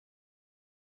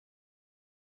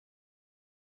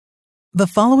The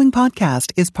following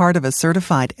podcast is part of a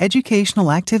certified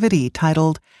educational activity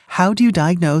titled, How Do You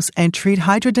Diagnose and Treat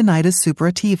Hidradenitis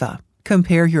Suppurativa?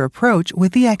 Compare your approach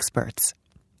with the experts.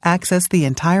 Access the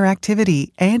entire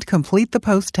activity and complete the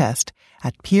post-test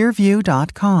at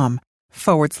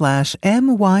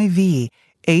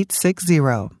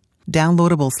peerview.com/MYV860.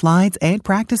 Downloadable slides and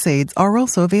practice aids are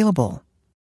also available.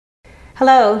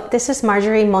 Hello, this is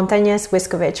Marjorie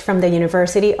Montañez-Wiskovich from the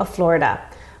University of Florida.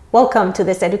 Welcome to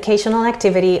this educational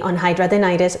activity on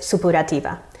hidradenitis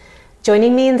suppurativa.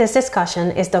 Joining me in this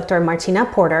discussion is Dr. Martina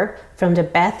Porter from the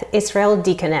Beth Israel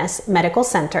Deaconess Medical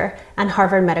Center and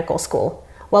Harvard Medical School.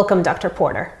 Welcome, Dr.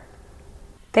 Porter.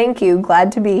 Thank you.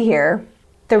 Glad to be here.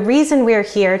 The reason we're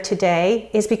here today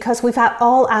is because we've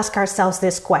all asked ourselves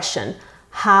this question.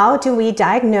 How do we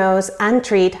diagnose and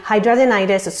treat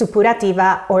hidradenitis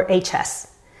suppurativa or HS?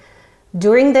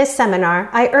 During this seminar,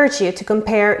 I urge you to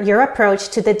compare your approach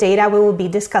to the data we will be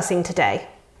discussing today.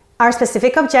 Our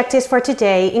specific objectives for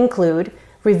today include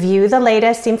review the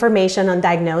latest information on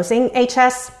diagnosing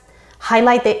HS,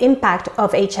 highlight the impact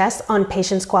of HS on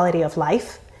patients' quality of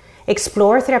life,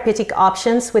 explore therapeutic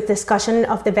options with discussion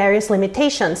of the various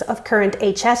limitations of current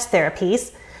HS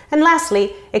therapies, and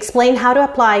lastly, explain how to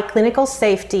apply clinical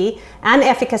safety and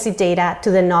efficacy data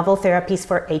to the novel therapies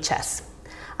for HS.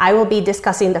 I will be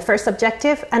discussing the first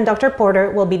objective, and Dr.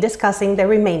 Porter will be discussing the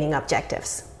remaining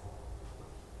objectives.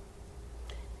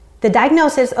 The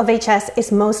diagnosis of HS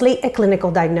is mostly a clinical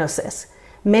diagnosis.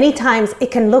 Many times it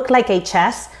can look like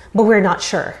HS, but we're not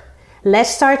sure.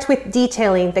 Let's start with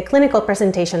detailing the clinical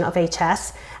presentation of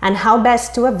HS and how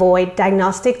best to avoid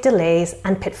diagnostic delays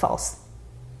and pitfalls.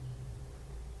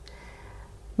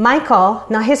 Michael,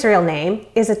 not his real name,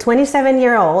 is a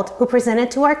 27-year-old who presented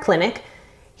to our clinic.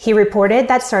 He reported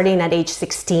that starting at age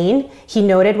 16, he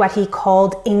noted what he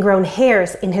called ingrown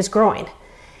hairs in his groin.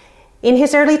 In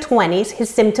his early 20s, his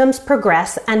symptoms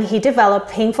progressed and he developed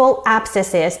painful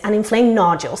abscesses and inflamed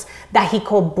nodules that he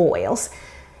called boils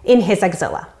in his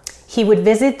axilla. He would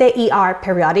visit the ER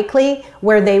periodically,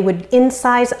 where they would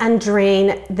incise and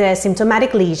drain the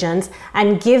symptomatic lesions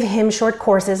and give him short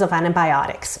courses of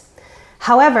antibiotics.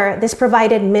 However, this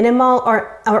provided minimal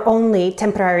or only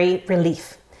temporary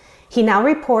relief. He now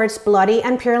reports bloody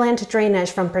and purulent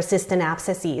drainage from persistent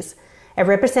abscesses. A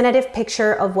representative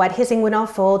picture of what his inguinal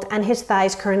fold and his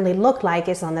thighs currently look like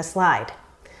is on the slide.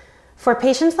 For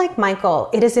patients like Michael,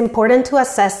 it is important to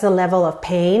assess the level of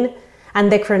pain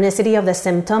and the chronicity of the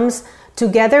symptoms,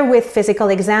 together with physical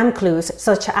exam clues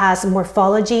such as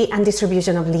morphology and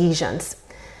distribution of lesions.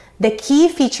 The key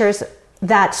features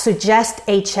that suggest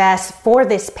HS for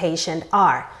this patient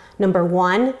are, number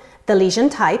one, the lesion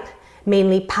type,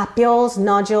 mainly papules,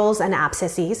 nodules, and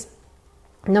abscesses.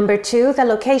 Number two, the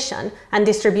location and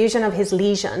distribution of his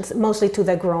lesions, mostly to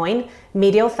the groin,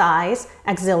 medial thighs,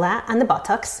 axilla, and the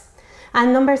buttocks.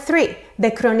 And number three,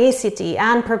 the chronicity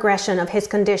and progression of his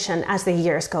condition as the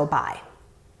years go by.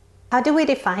 How do we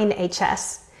define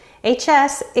HS?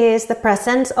 HS is the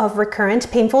presence of recurrent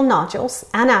painful nodules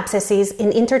and abscesses in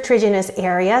intertriginous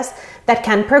areas that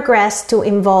can progress to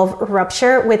involve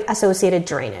rupture with associated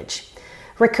drainage.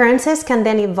 Recurrences can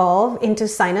then evolve into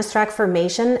sinus tract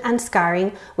formation and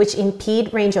scarring, which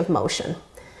impede range of motion.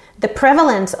 The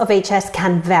prevalence of HS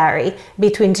can vary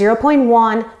between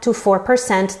 0.1 to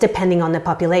 4% depending on the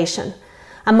population.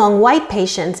 Among white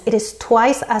patients, it is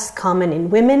twice as common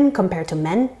in women compared to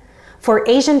men. For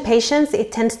Asian patients,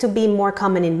 it tends to be more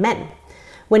common in men.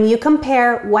 When you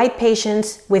compare white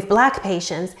patients with black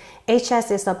patients, HS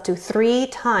is up to 3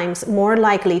 times more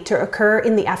likely to occur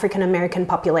in the African American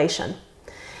population.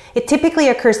 It typically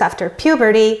occurs after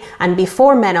puberty and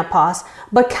before menopause,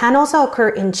 but can also occur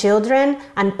in children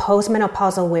and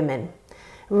postmenopausal women.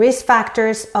 Risk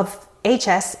factors of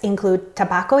HS include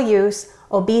tobacco use,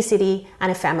 obesity,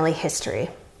 and a family history.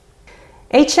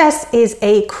 HS is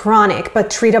a chronic but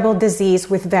treatable disease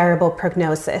with variable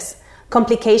prognosis.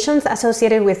 Complications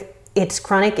associated with its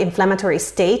chronic inflammatory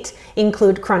state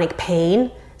include chronic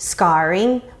pain,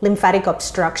 scarring, lymphatic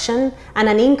obstruction, and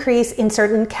an increase in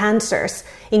certain cancers,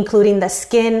 including the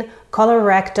skin,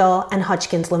 colorectal, and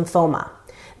Hodgkin's lymphoma.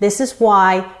 This is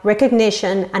why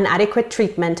recognition and adequate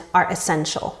treatment are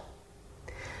essential.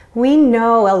 We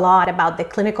know a lot about the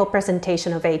clinical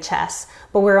presentation of HS,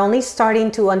 but we're only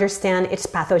starting to understand its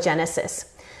pathogenesis.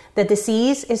 The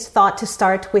disease is thought to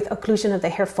start with occlusion of the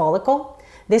hair follicle.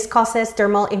 This causes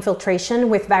dermal infiltration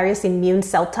with various immune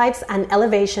cell types and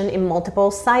elevation in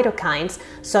multiple cytokines,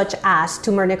 such as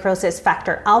tumor necrosis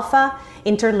factor alpha,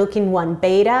 interleukin-1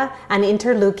 beta, and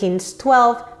interleukins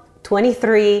 12,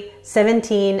 23,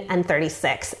 17, and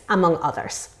 36, among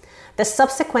others. The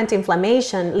subsequent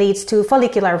inflammation leads to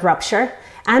follicular rupture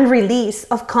and release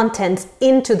of contents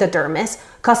into the dermis,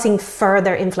 causing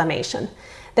further inflammation.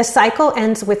 The cycle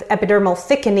ends with epidermal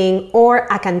thickening or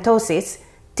acanthosis,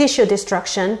 tissue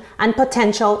destruction, and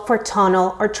potential for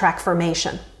tunnel or tract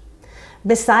formation.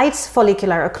 Besides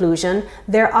follicular occlusion,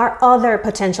 there are other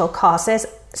potential causes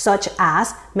such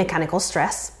as mechanical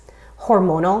stress,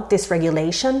 hormonal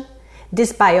dysregulation,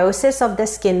 dysbiosis of the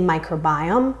skin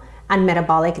microbiome, and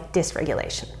metabolic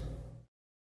dysregulation.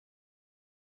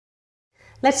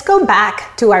 Let's go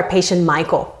back to our patient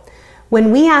Michael.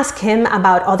 When we asked him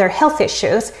about other health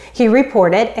issues, he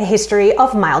reported a history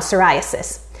of mild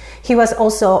psoriasis. He was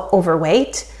also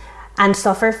overweight and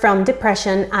suffered from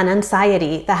depression and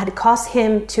anxiety that had caused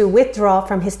him to withdraw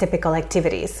from his typical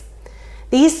activities.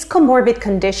 These comorbid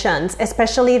conditions,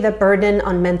 especially the burden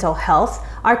on mental health,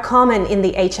 are common in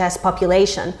the HS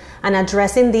population, and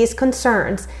addressing these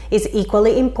concerns is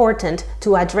equally important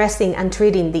to addressing and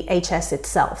treating the HS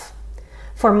itself.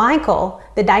 For Michael,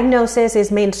 the diagnosis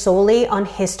is made solely on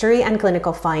history and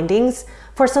clinical findings.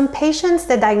 For some patients,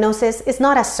 the diagnosis is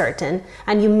not as certain,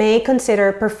 and you may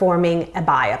consider performing a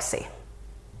biopsy.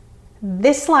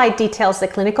 This slide details the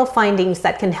clinical findings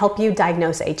that can help you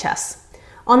diagnose HS.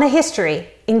 On the history,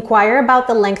 inquire about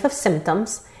the length of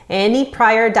symptoms, any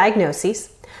prior diagnoses,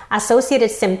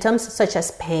 associated symptoms such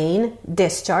as pain,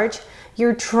 discharge.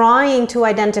 You're trying to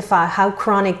identify how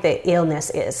chronic the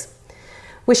illness is.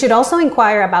 We should also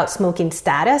inquire about smoking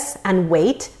status and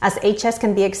weight, as HS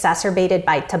can be exacerbated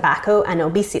by tobacco and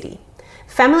obesity.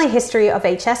 Family history of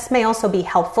HS may also be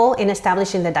helpful in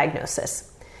establishing the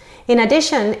diagnosis. In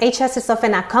addition, HS is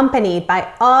often accompanied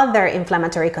by other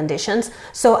inflammatory conditions,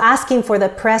 so asking for the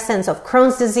presence of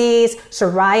Crohn's disease,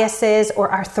 psoriasis,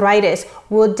 or arthritis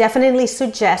would definitely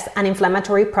suggest an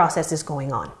inflammatory process is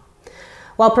going on.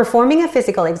 While performing a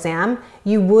physical exam,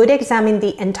 you would examine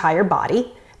the entire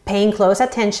body, paying close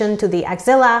attention to the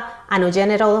axilla,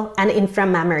 anogenital, and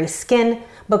inframammary skin,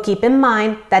 but keep in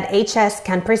mind that HS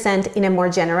can present in a more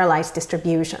generalized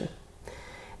distribution.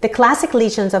 The classic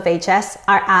lesions of HS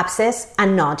are abscess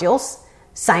and nodules,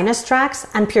 sinus tracts,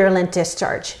 and purulent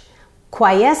discharge.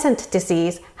 Quiescent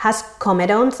disease has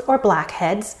comedones or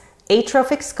blackheads,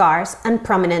 atrophic scars, and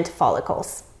prominent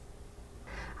follicles.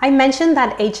 I mentioned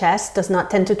that HS does not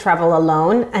tend to travel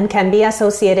alone and can be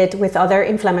associated with other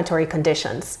inflammatory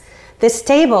conditions. This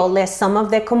table lists some of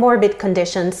the comorbid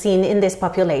conditions seen in this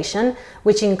population,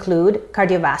 which include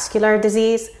cardiovascular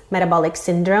disease, metabolic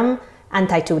syndrome, and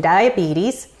type 2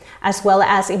 diabetes, as well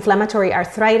as inflammatory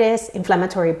arthritis,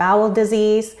 inflammatory bowel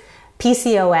disease,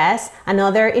 PCOS, and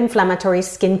other inflammatory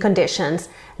skin conditions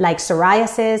like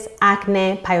psoriasis,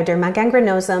 acne, pyoderma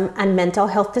gangrenosum, and mental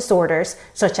health disorders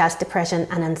such as depression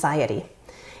and anxiety.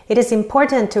 It is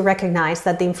important to recognize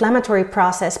that the inflammatory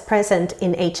process present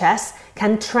in HS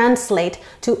can translate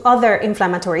to other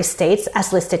inflammatory states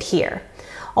as listed here.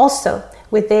 Also,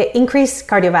 with the increased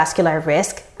cardiovascular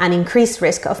risk and increased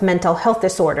risk of mental health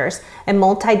disorders, a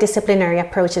multidisciplinary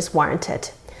approach is warranted.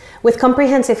 With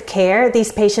comprehensive care,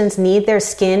 these patients need their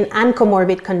skin and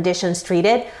comorbid conditions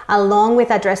treated, along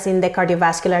with addressing the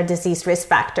cardiovascular disease risk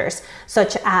factors,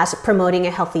 such as promoting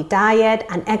a healthy diet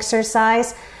and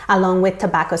exercise, along with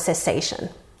tobacco cessation.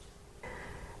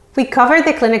 We covered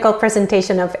the clinical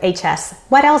presentation of HS.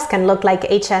 What else can look like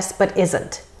HS but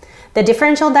isn't? The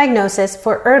differential diagnosis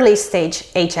for early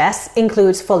stage HS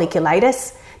includes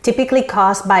folliculitis, typically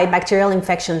caused by bacterial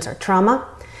infections or trauma,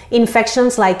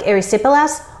 infections like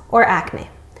erysipelas or acne,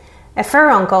 a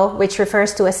furuncle, which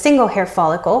refers to a single hair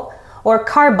follicle, or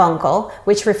carbuncle,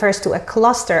 which refers to a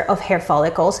cluster of hair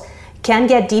follicles, can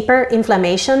get deeper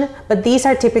inflammation, but these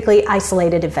are typically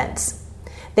isolated events.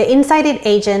 The inciting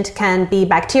agent can be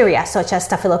bacteria, such as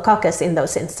Staphylococcus in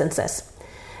those instances.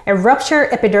 A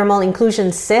ruptured epidermal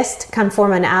inclusion cyst can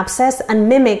form an abscess and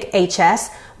mimic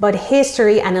HS, but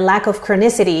history and a lack of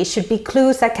chronicity should be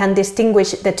clues that can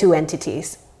distinguish the two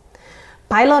entities.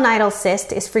 Pilonidal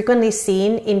cyst is frequently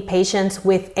seen in patients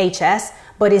with HS,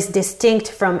 but is distinct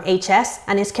from HS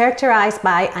and is characterized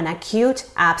by an acute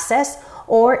abscess,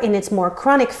 or in its more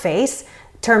chronic phase,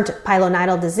 termed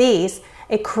pilonidal disease,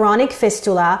 a chronic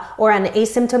fistula or an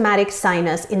asymptomatic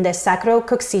sinus in the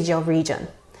sacrococcygeal region.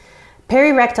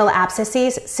 Perirectal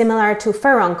abscesses, similar to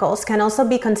furuncles, can also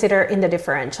be considered in the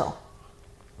differential.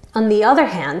 On the other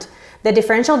hand, the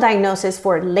differential diagnosis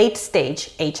for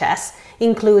late-stage HS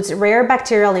includes rare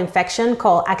bacterial infection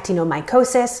called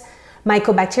actinomycosis,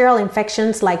 mycobacterial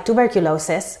infections like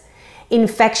tuberculosis,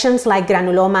 infections like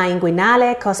granuloma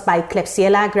inguinale caused by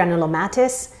Klebsiella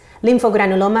granulomatis,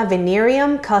 lymphogranuloma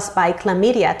venereum caused by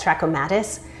Chlamydia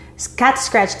trachomatis, cat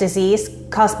scratch disease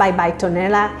caused by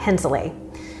Bartonella henselae.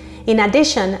 In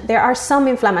addition, there are some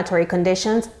inflammatory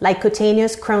conditions like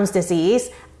cutaneous Crohn's disease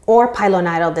or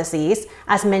pilonidal disease,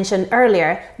 as mentioned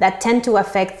earlier, that tend to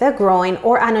affect the groin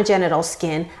or anogenital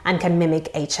skin and can mimic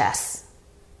HS.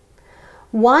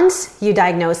 Once you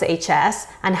diagnose HS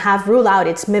and have ruled out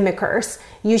its mimickers,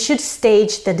 you should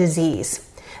stage the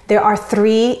disease. There are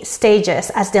 3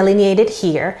 stages, as delineated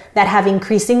here, that have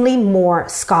increasingly more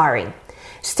scarring.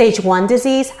 Stage 1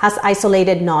 disease has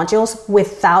isolated nodules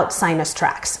without sinus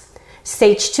tracts.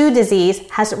 Stage 2 disease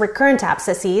has recurrent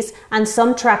abscesses and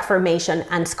some tract formation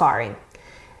and scarring.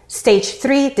 Stage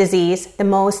 3 disease, the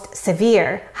most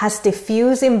severe, has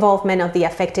diffuse involvement of the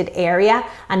affected area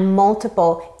and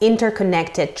multiple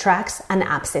interconnected tracts and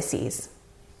abscesses.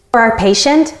 For our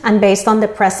patient, and based on the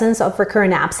presence of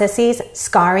recurrent abscesses,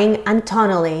 scarring, and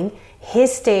tunneling,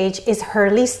 his stage is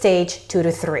Hurley stage 2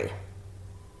 to 3.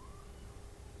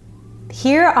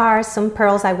 Here are some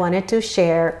pearls I wanted to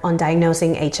share on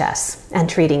diagnosing HS and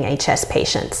treating HS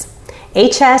patients.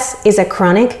 HS is a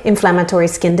chronic inflammatory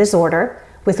skin disorder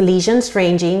with lesions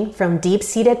ranging from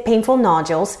deep-seated painful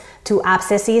nodules to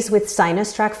abscesses with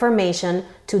sinus tract formation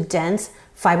to dense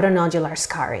fibronodular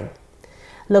scarring.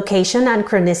 Location and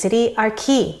chronicity are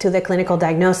key to the clinical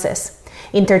diagnosis.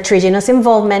 Intertriginous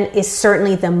involvement is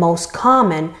certainly the most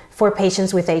common for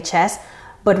patients with HS,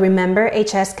 but remember,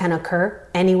 HS can occur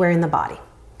anywhere in the body.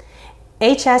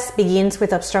 HS begins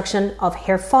with obstruction of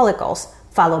hair follicles,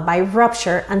 followed by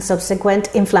rupture and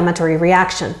subsequent inflammatory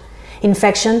reaction.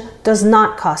 Infection does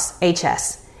not cause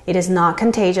HS. It is not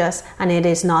contagious, and it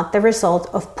is not the result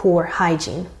of poor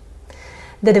hygiene.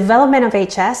 The development of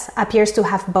HS appears to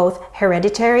have both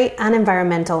hereditary and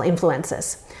environmental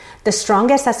influences. The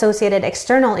strongest associated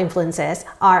external influences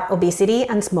are obesity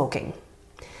and smoking.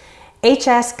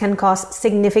 HS can cause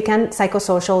significant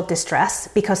psychosocial distress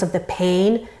because of the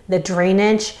pain, the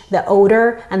drainage, the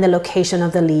odor, and the location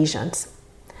of the lesions.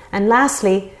 And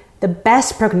lastly, the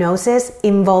best prognosis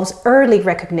involves early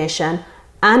recognition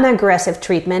and aggressive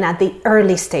treatment at the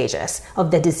early stages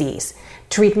of the disease.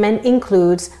 Treatment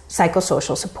includes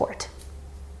psychosocial support.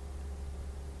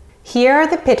 Here are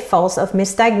the pitfalls of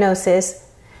misdiagnosis.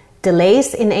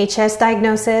 Delays in HS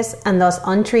diagnosis and thus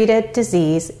untreated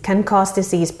disease can cause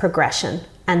disease progression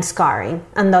and scarring,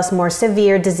 and thus more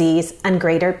severe disease and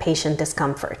greater patient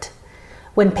discomfort.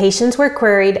 When patients were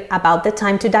queried about the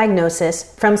time to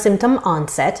diagnosis from symptom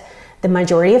onset, the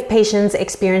majority of patients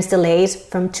experienced delays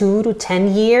from 2 to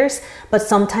 10 years, but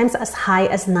sometimes as high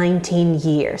as 19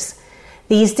 years.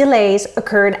 These delays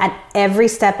occurred at every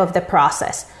step of the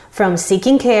process, from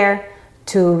seeking care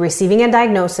to receiving a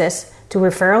diagnosis, to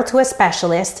referral to a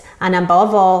specialist, and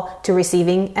above all, to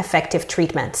receiving effective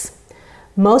treatments.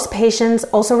 Most patients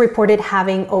also reported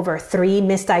having over 3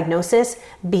 misdiagnoses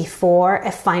before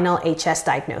a final HS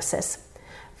diagnosis.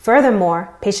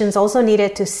 Furthermore, patients also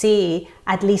needed to see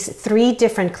at least 3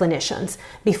 different clinicians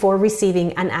before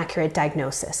receiving an accurate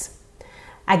diagnosis.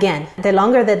 Again, the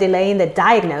longer the delay in the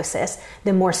diagnosis,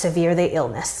 the more severe the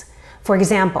illness. For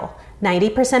example,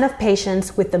 90% of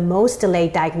patients with the most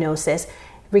delayed diagnosis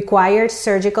required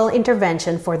surgical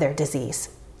intervention for their disease.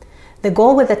 The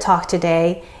goal with the talk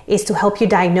today is to help you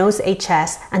diagnose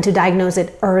HS and to diagnose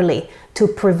it early, to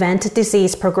prevent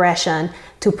disease progression,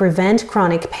 to prevent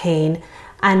chronic pain,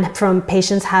 and from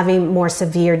patients having more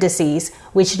severe disease,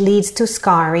 which leads to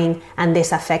scarring, and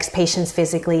this affects patients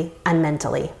physically and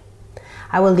mentally.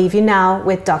 I will leave you now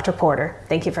with Dr. Porter.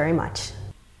 Thank you very much.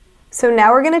 So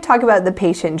now we're going to talk about the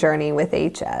patient journey with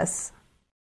HS.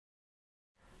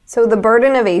 So the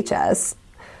burden of HS.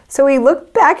 So we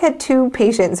looked back at 2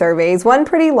 patient surveys, one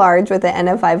pretty large with an N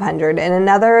of 500 and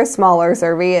another smaller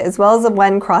survey, as well as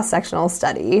one cross-sectional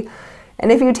study.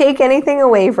 And if you take anything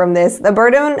away from this, the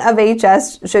burden of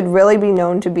HS should really be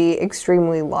known to be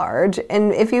extremely large.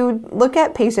 And if you look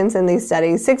at patients in these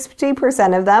studies,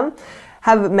 60% of them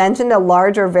have mentioned a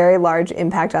large or very large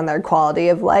impact on their quality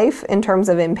of life in terms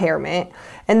of impairment.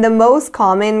 And the most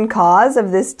common cause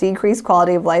of this decreased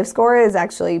quality of life score is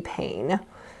actually pain.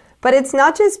 But it's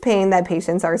not just pain that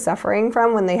patients are suffering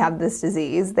from when they have this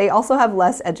disease. They also have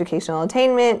less educational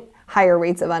attainment, higher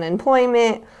rates of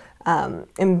unemployment,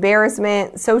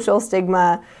 embarrassment, social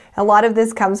stigma. A lot of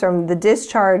this comes from the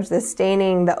discharge, the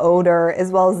staining, the odor,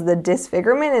 as well as the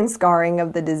disfigurement and scarring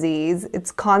of the disease.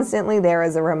 It's constantly there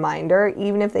as a reminder,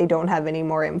 even if they don't have any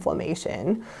more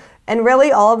inflammation. And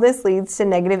really all of this leads to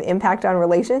negative impact on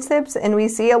relationships, and we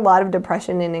see a lot of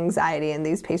depression and anxiety in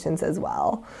these patients as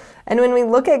well. And when we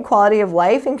look at quality of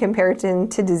life in comparison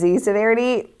to disease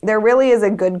severity, there really is a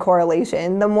good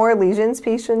correlation. The more lesions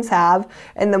patients have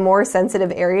and the more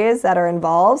sensitive areas that are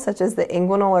involved, such as the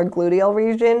inguinal or gluteal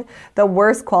region, the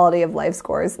worse quality of life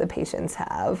scores the patients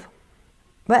have.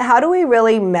 But how do we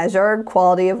really measure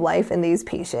quality of life in these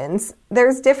patients?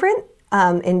 There's different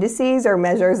indices or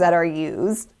measures that are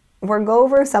used. We'll go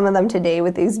over some of them today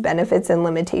with these benefits and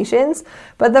limitations,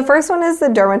 but the first one is the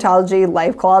Dermatology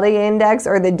Life Quality Index,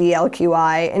 or the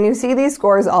DLQI, and you see these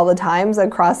scores all the times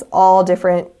across all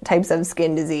different types of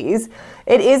skin disease.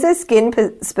 It is a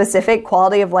skin-specific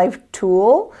quality of life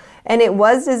tool, and it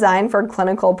was designed for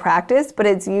clinical practice, but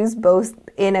it's used both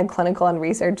in a clinical and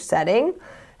research setting.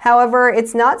 However,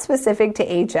 it's not specific to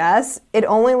HS. It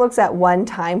only looks at one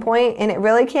time point, and it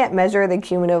really can't measure the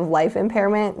cumulative life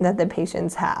impairment that the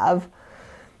patients have.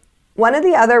 One of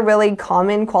the other really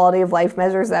common quality of life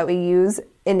measures that we use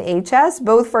in HS,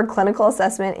 both for clinical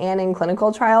assessment and in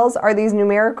clinical trials, are these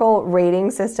numerical rating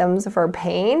systems for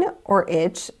pain or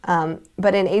itch,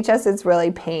 but in HS it's really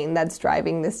pain that's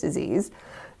driving this disease.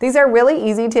 These are really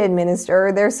easy to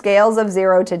administer. They're scales of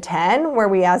 0 to 10, where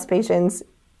we ask patients,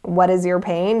 what is your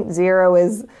pain? 0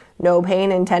 is no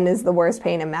pain, and 10 is the worst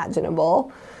pain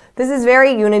imaginable. This is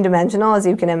very unidimensional, as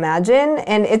you can imagine,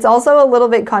 and it's also a little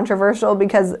bit controversial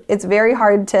because it's very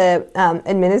hard to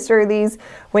administer these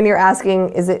when you're asking,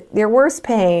 is it your worst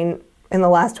pain in the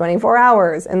last 24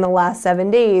 hours, in the last 7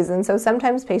 days? And so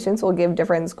sometimes patients will give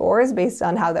different scores based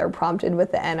on how they're prompted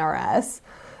with the NRS.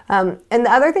 And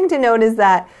the other thing to note is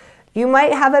that you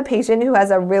might have a patient who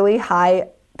has a really high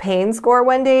pain score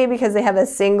one day because they have a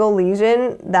single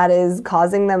lesion that is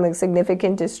causing them a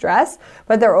significant distress,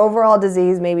 but their overall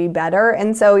disease may be better.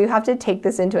 And so you have to take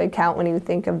this into account when you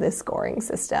think of this scoring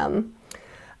system.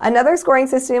 Another scoring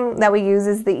system that we use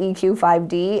is the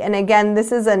EQ5D. And again,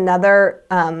 this is another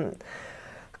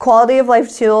quality of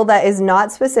life tool that is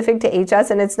not specific to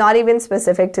HS, and it's not even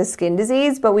specific to skin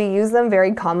disease, but we use them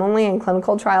very commonly in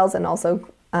clinical trials and also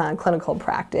clinical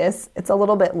practice. It's a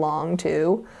little bit long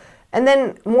too. And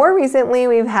then more recently,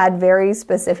 we've had very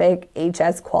specific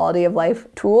HS quality of life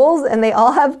tools, and they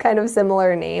all have kind of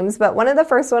similar names, but one of the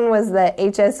first one was the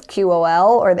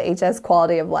HSQOL, or the HS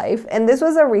quality of life. And this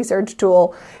was a research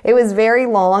tool. It was very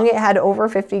long. It had over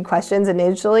 50 questions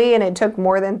initially, and it took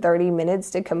more than 30 minutes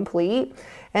to complete.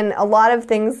 And a lot of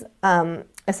things,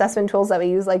 assessment tools that we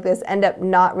use like this end up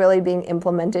not really being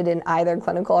implemented in either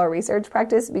clinical or research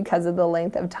practice because of the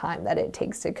length of time that it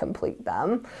takes to complete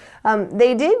them.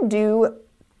 They did do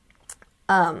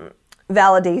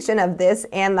validation of this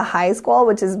and the HiSQOL,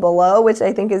 which is below, which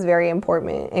I think is very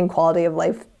important in quality of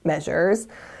life measures.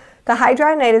 The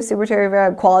Hidradenitis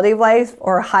Suppurativa Quality of Life,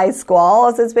 or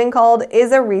HiSQOL as it's been called,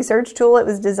 is a research tool. It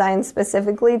was designed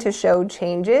specifically to show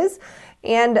changes,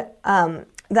 and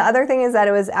the other thing is that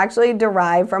it was actually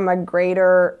derived from a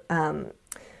greater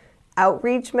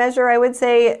outreach measure, I would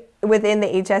say, within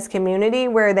the HS community,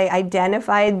 where they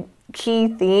identified key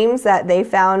themes that they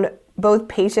found both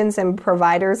patients and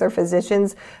providers or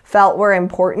physicians felt were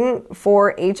important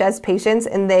for HS patients,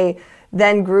 and they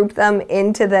then grouped them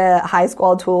into the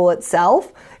HiSQOL tool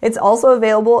itself. It's also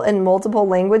available in multiple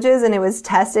languages, and it was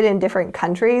tested in different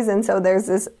countries, and so there's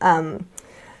this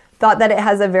thought that it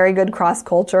has a very good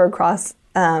cross-culture,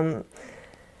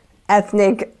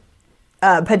 ethnic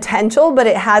potential, but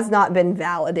it has not been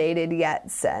validated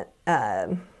yet.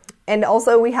 And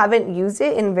also, we haven't used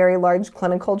it in very large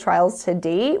clinical trials to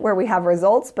date where we have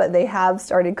results, but they have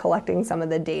started collecting some of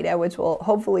the data, which we'll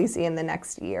hopefully see in the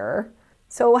next year.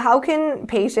 So how can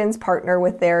patients partner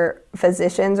with their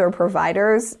physicians or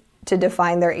providers to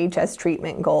define their HS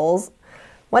treatment goals?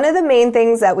 One of the main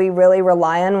things that we really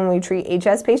rely on when we treat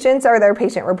HS patients are their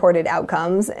patient-reported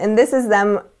outcomes, and this is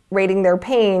them rating their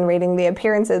pain, rating the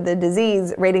appearance of the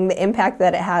disease, rating the impact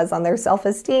that it has on their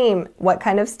self-esteem, what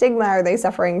kind of stigma are they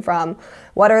suffering from,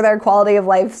 what are their quality of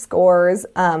life scores,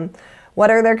 what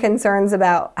are their concerns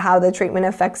about how the treatment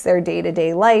affects their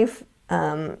day-to-day life,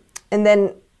 and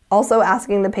then also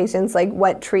asking the patients like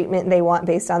what treatment they want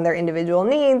based on their individual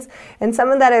needs. And some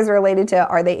of that is related to,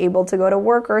 are they able to go to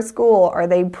work or school? Are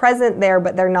they present there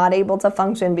but they're not able to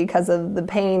function because of the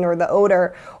pain or the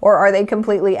odor? Or are they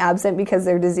completely absent because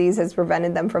their disease has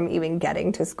prevented them from even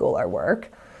getting to school or work?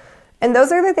 And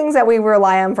those are the things that we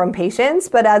rely on from patients,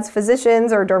 but as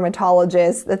physicians or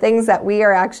dermatologists, the things that we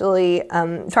are actually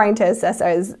trying to assess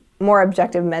as more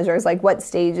objective measures, like what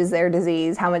stage is their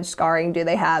disease, how much scarring do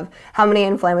they have, how many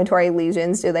inflammatory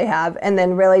lesions do they have, and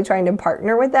then really trying to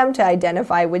partner with them to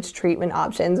identify which treatment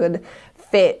options would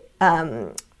fit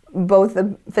both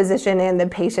the physician and the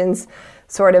patient's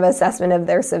sort of assessment of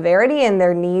their severity and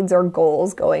their needs or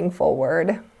goals going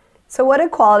forward. So what do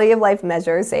quality of life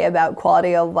measures say about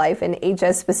quality of life in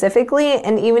HS specifically,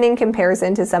 and even in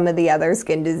comparison to some of the other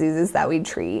skin diseases that we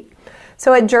treat?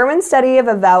 So a German study of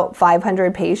about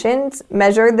 500 patients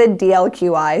measured the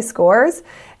DLQI scores,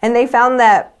 and they found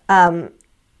that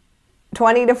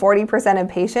 20 to 40% of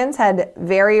patients had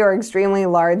very or extremely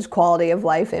large quality of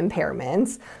life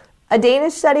impairments. A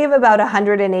Danish study of about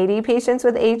 180 patients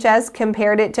with HS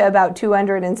compared it to about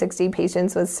 260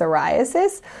 patients with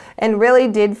psoriasis, and really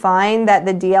did find that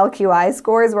the DLQI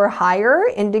scores were higher,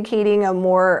 indicating a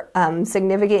more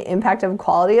significant impact of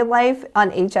quality of life on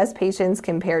HS patients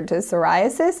compared to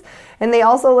psoriasis. And they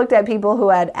also looked at people who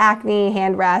had acne,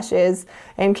 hand rashes,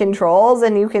 and controls,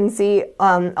 and you can see,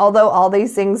 although all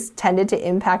these things tended to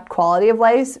impact quality of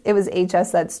life, it was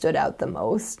HS that stood out the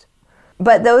most.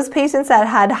 But those patients that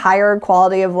had higher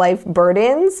quality of life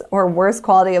burdens or worse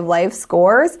quality of life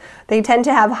scores, they tend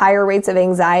to have higher rates of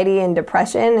anxiety and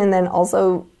depression, and then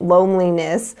also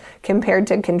loneliness compared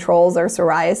to controls or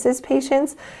psoriasis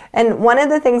patients. And one of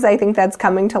the things I think that's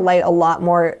coming to light a lot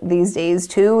more these days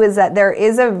too is that there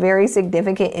is a very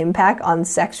significant impact on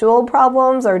sexual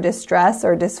problems or distress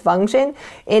or dysfunction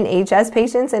in HS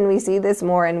patients, and we see this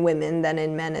more in women than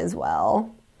in men as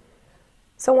well.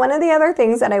 So one of the other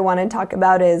things that I want to talk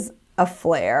about is a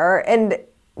flare. And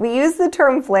we use the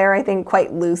term flare, I think,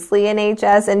 quite loosely in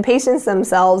HS, and patients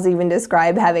themselves even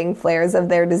describe having flares of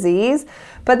their disease.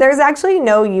 But there's actually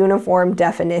no uniform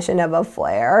definition of a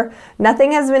flare.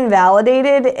 Nothing has been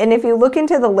validated, and if you look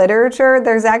into the literature,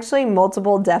 there's actually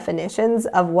multiple definitions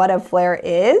of what a flare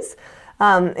is.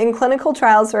 In clinical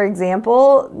trials, for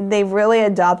example, they've really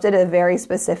adopted a very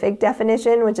specific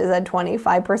definition, which is a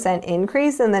 25%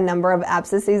 increase in the number of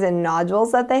abscesses and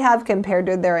nodules that they have compared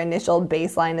to their initial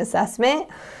baseline assessment.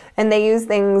 And they use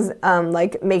things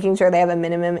like making sure they have a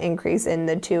minimum increase in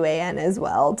the 2AN as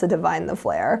well to define the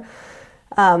flare.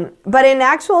 But in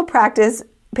actual practice,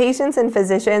 patients and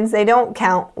physicians, they don't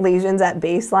count lesions at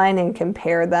baseline and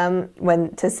compare them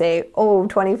to say, oh,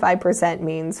 25%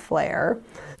 means flare.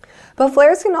 But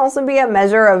flares can also be a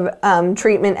measure of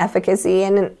treatment efficacy.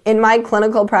 And in my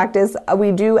clinical practice,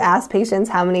 we do ask patients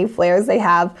how many flares they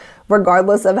have,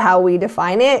 regardless of how we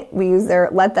define it. We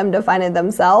let them define it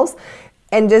themselves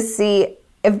and just see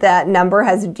if that number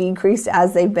has decreased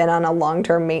as they've been on a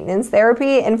long-term maintenance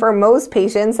therapy. And for most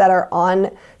patients that are on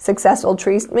successful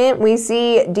treatment, we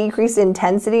see decreased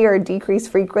intensity or decreased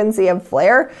frequency of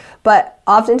flare, but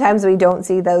oftentimes we don't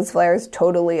see those flares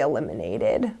totally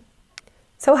eliminated.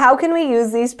 So how can we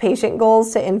use these patient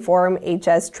goals to inform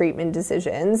HS treatment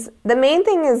decisions? The main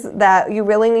thing is that you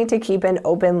really need to keep an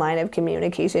open line of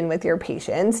communication with your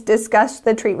patients. Discuss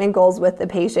the treatment goals with the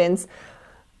patients.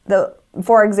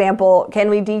 For example,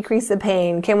 can we decrease the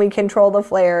pain? Can we control the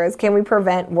flares? Can we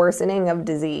prevent worsening of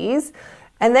disease?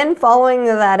 And then following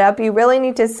that up, you really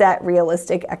need to set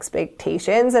realistic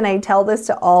expectations. And I tell this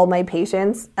to all my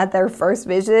patients at their first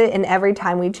visit and every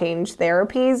time we change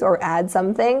therapies or add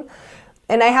something.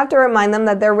 And I have to remind them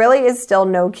that there really is still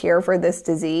no cure for this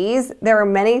disease. There are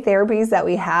many therapies that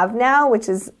we have now, which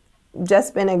has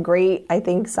just been a great, I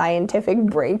think, scientific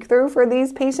breakthrough for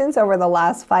these patients over the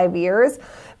last 5 years.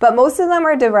 But most of them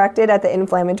are directed at the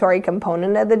inflammatory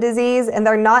component of the disease, and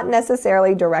they're not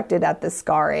necessarily directed at the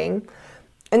scarring.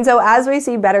 And so as we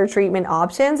see better treatment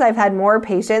options, I've had more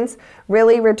patients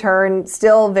really return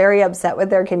still very upset with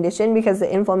their condition because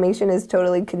the inflammation is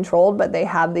totally controlled, but they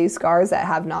have these scars that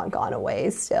have not gone away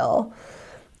still.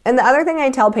 And the other thing I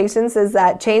tell patients is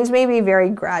that change may be very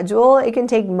gradual. It can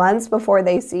take months before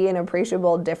they see an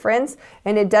appreciable difference,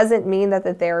 and it doesn't mean that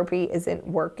the therapy isn't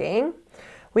working.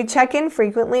 We check in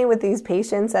frequently with these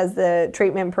patients as the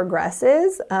treatment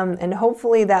progresses, and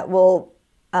hopefully that will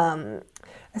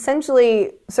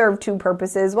essentially serve two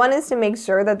purposes. One is to make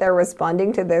sure that they're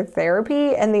responding to their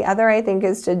therapy, and the other, I think,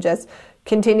 is to just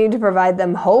continue to provide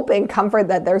them hope and comfort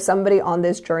that there's somebody on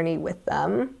this journey with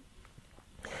them.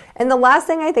 And the last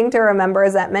thing I think to remember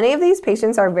is that many of these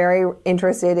patients are very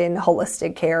interested in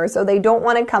holistic care, so they don't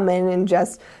want to come in and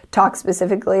just talk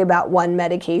specifically about one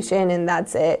medication and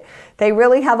that's it. They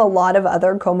really have a lot of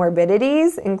other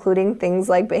comorbidities, including things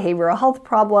like behavioral health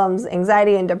problems,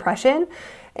 anxiety, and depression.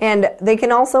 And they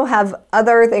can also have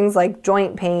other things like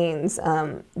joint pains.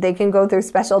 They can go through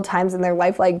special times in their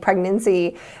life like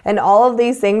pregnancy. And all of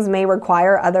these things may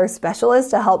require other specialists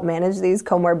to help manage these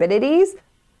comorbidities.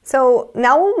 So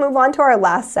now we'll move on to our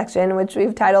last section, which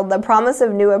we've titled The Promise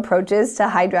of New Approaches to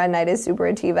Hidradenitis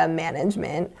Suppurativa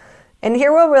Management. And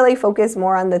here we'll really focus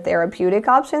more on the therapeutic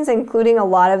options, including a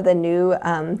lot of the new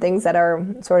things that are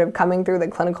sort of coming through the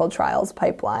clinical trials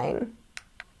pipeline.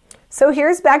 So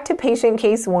here's back to patient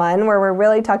case 1, where we're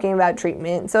really talking about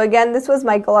treatment. So again, this was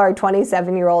Michael, our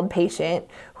 27-year-old patient,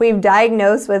 who we've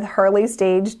diagnosed with Hurley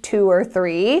stage 2 or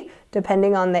 3,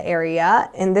 depending on the area.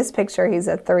 In this picture, he's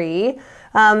a 3.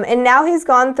 And now he's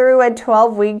gone through a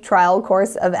 12-week trial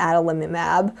course of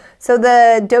adalimumab. So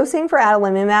the dosing for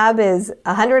adalimumab is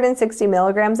 160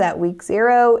 milligrams at week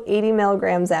 0, 80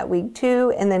 milligrams at week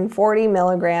 2, and then 40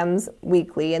 milligrams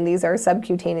weekly. And these are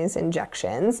subcutaneous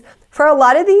injections. For a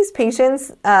lot of these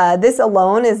patients, this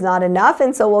alone is not enough,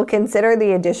 and so we'll consider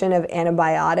the addition of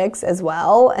antibiotics as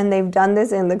well. And they've done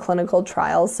this in the clinical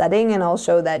trial setting, and I'll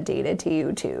show that data to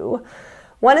you too.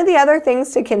 One of the other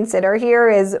things to consider here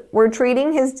is we're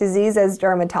treating his disease as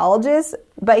dermatologists,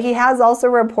 but he has also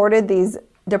reported these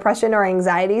depression or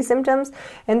anxiety symptoms,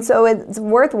 and so it's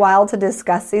worthwhile to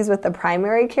discuss these with the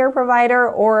primary care provider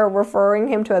or referring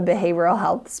him to a behavioral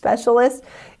health specialist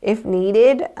if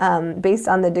needed, based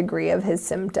on the degree of his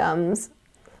symptoms.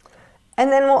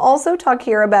 And then we'll also talk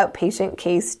here about patient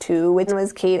case 2, which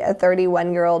was Kate, a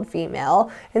 31-year-old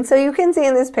female. And so you can see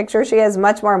in this picture, she has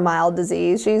much more mild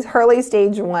disease. She's Hurley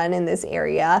stage 1 in this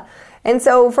area. And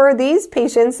so for these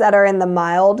patients that are in the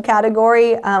mild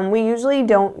category, we usually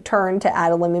don't turn to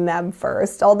adalimumab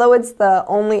first. Although it's the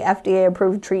only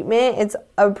FDA-approved treatment, it's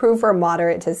approved for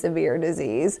moderate to severe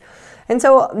disease. And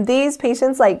so these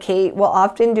patients like Kate will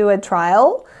often do a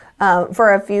trial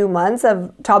for a few months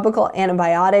of topical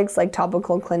antibiotics like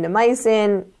topical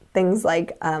clindamycin, things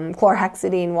like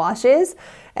chlorhexidine washes.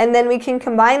 And then we can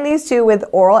combine these two with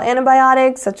oral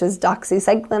antibiotics such as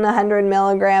doxycycline 100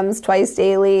 milligrams twice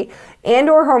daily and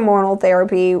or hormonal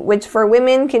therapy, which for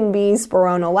women can be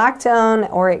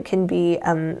spironolactone or it can be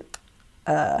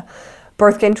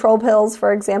birth control pills,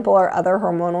 for example, or other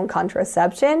hormonal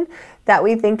contraception that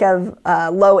we think of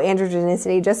low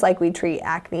androgenicity, just like we treat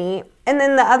acne. And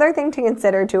then the other thing to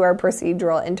consider too are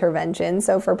procedural interventions.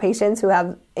 So for patients who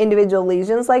have individual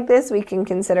lesions like this, we can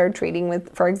consider treating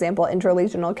with, for example,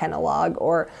 intralesional Kenalog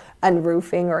or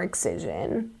unroofing or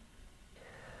excision.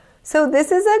 So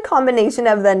this is a combination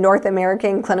of the North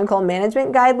American Clinical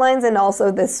Management Guidelines and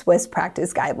also the Swiss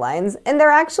Practice Guidelines. And they're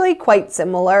actually quite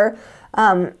similar.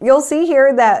 You'll see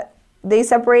here that they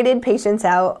separated patients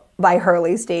out by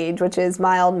Hurley stage, which is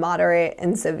mild, moderate,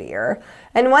 and severe.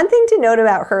 And one thing to note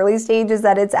about Hurley stage is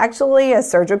that it's actually a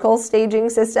surgical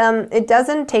staging system. It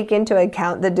doesn't take into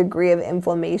account the degree of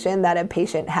inflammation that a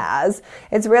patient has.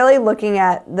 It's really looking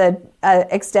at the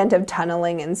extent of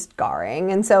tunneling and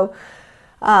scarring. And so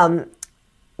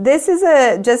this is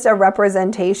just a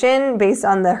representation based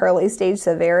on the Hurley stage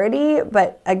severity,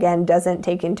 but again, doesn't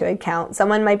take into account.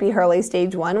 Someone might be Hurley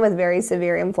stage 1 with very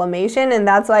severe inflammation, and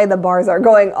that's why the bars are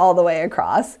going all the way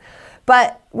across.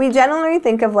 But we generally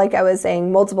think of, like I was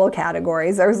saying, multiple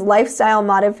categories. There's lifestyle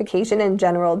modification and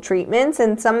general treatments,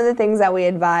 and some of the things that we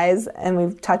advise, and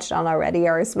we've touched on already,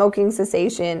 are smoking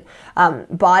cessation,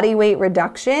 body weight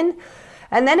reduction.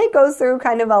 And then it goes through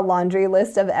kind of a laundry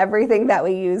list of everything that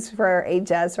we use for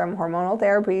HS, from hormonal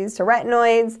therapies to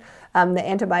retinoids, the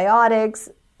antibiotics,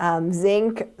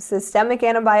 zinc, systemic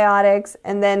antibiotics,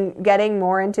 and then getting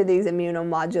more into these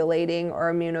immunomodulating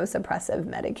or immunosuppressive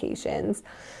medications.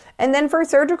 And then for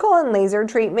surgical and laser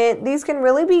treatment, these can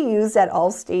really be used at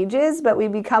all stages, but we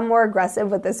become more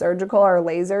aggressive with the surgical or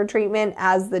laser treatment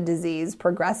as the disease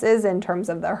progresses in terms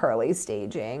of the Hurley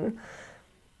staging.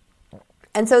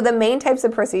 And so the main types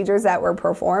of procedures that we're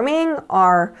performing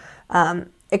are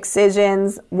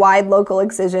excisions, wide local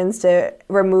excisions to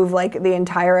remove like the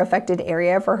entire affected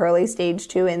area for Hurley stage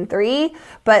 2 and 3,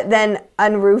 but then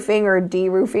unroofing or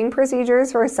de-roofing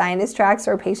procedures for sinus tracts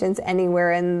for patients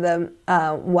anywhere in the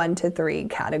 1 to 3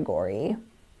 category.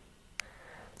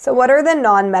 So what are the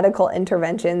non-medical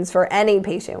interventions for any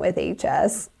patient with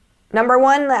HS? Number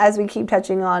 1, as we keep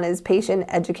touching on, is patient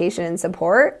education and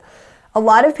support. A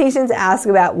lot of patients ask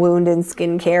about wound and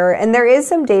skin care, and there is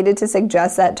some data to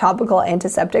suggest that topical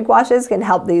antiseptic washes can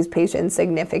help these patients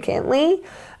significantly.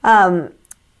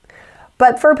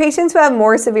 But for patients who have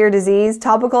more severe disease,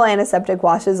 topical antiseptic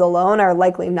washes alone are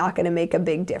likely not going to make a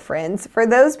big difference. For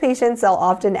those patients, they'll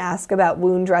often ask about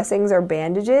wound dressings or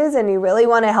bandages, and you really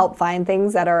want to help find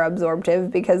things that are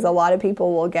absorptive, because a lot of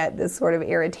people will get this sort of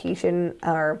irritation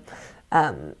or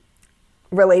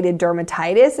related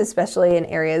dermatitis, especially in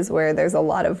areas where there's a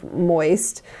lot of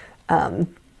moist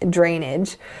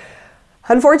drainage.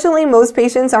 Unfortunately, most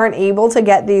patients aren't able to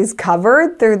get these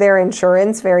covered through their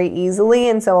insurance very easily,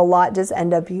 and so a lot just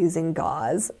end up using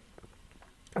gauze.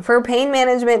 For pain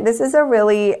management, this is a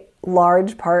really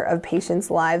large part of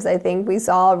patients' lives. I think we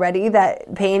saw already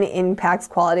that pain impacts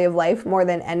quality of life more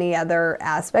than any other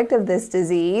aspect of this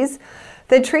disease.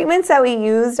 The treatments that we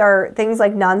used are things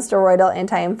like nonsteroidal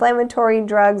anti-inflammatory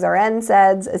drugs or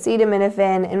NSAIDs,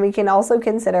 acetaminophen, and we can also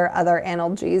consider other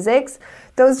analgesics.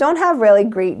 Those don't have really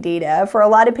great data. For a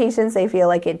lot of patients, they feel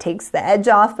like it takes the edge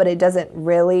off, but it doesn't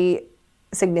really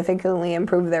significantly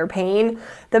improve their pain.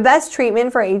 The best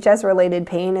treatment for HS-related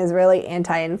pain is really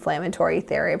anti-inflammatory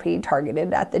therapy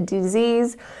targeted at the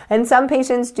disease. And some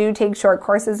patients do take short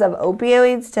courses of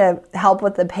opioids to help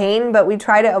with the pain, but we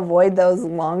try to avoid those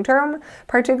long-term,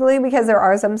 particularly because there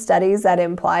are some studies that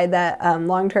imply that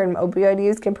long-term opioid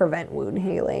use can prevent wound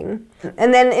healing.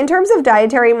 And then in terms of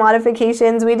dietary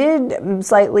modifications, we did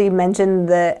slightly mention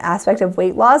the aspect of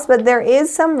weight loss, but there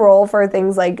is some role for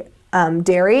things like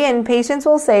dairy, and patients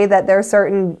will say that there are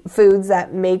certain foods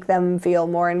that make them feel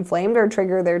more inflamed or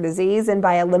trigger their disease, and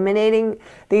by eliminating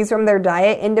these from their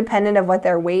diet, independent of what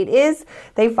their weight is,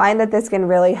 they find that this can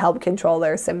really help control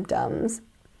their symptoms.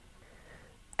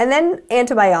 And then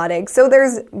antibiotics. So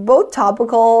there's both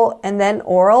topical and then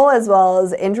oral as well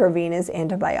as intravenous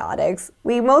antibiotics.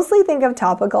 We mostly think of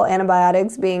topical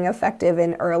antibiotics being effective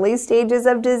in early stages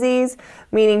of disease,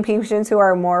 meaning patients who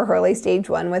are more early stage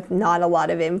 1 with not a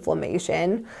lot of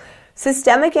inflammation.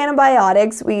 Systemic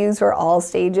antibiotics we use for all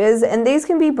stages, and these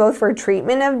can be both for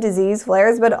treatment of disease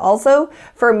flares but also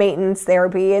for maintenance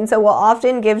therapy. And so we'll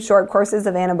often give short courses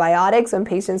of antibiotics when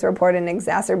patients report an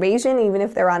exacerbation, even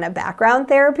if they're on a background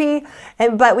therapy.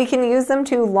 But we can use them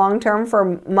too long-term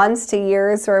for months to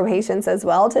years for patients as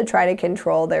well to try to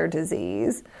control their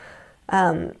disease.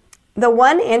 The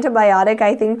one antibiotic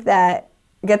I think that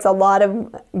gets a lot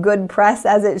of good press,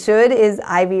 as it should, is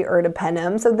IV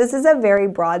ertapenem. So this is a very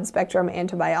broad spectrum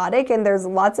antibiotic, and there's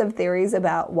lots of theories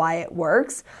about why it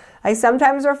works. I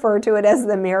sometimes refer to it as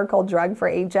the miracle drug for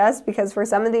HS because for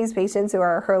some of these patients who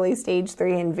are early stage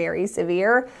 3 and very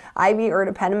severe, IV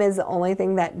ertapenem is the only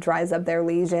thing that dries up their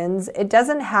lesions. It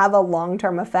doesn't have a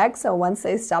long-term effect, so once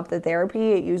they stop the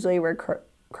therapy, it usually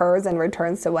recurs and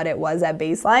returns to what it was at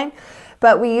baseline.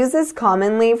 But we use this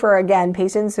commonly for, again,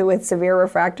 patients who with severe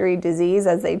refractory disease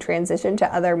as they transition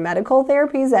to other medical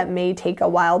therapies that may take a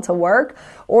while to work,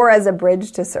 or as a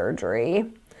bridge to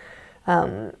surgery.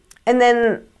 And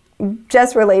then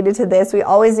just related to this, we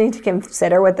always need to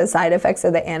consider what the side effects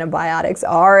of the antibiotics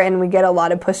are, and we get a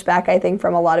lot of pushback, I think,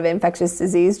 from a lot of infectious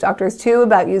disease doctors too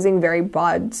about using very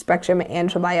broad spectrum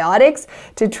antibiotics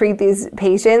to treat these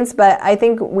patients, but I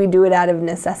think we do it out of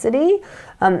necessity,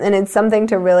 and it's something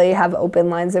to really have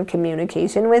open lines of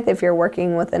communication with if you're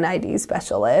working with an ID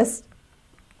specialist.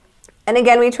 And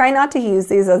again, we try not to use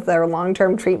these as their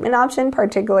long-term treatment option,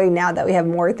 particularly now that we have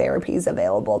more therapies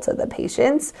available to the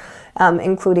patients,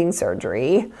 including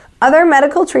surgery. Other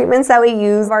medical treatments that we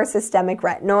use are systemic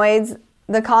retinoids.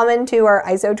 The common two are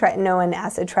isotretinoin and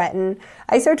acitretin.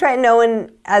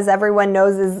 Isotretinoin, as everyone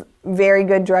knows, is a very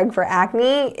good drug for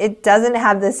acne. It doesn't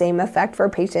have the same effect for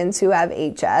patients who have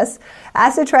HS.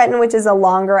 Acitretin, which is a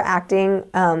longer-acting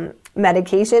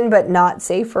medication, but not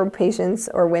safe for patients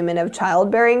or women of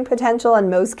childbearing potential in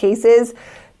most cases,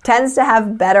 tends to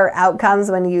have better outcomes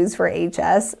when used for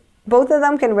HS. Both of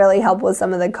them can really help with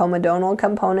some of the comedonal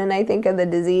component, I think, of the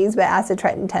disease, but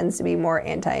acitretin tends to be more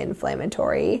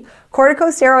anti-inflammatory.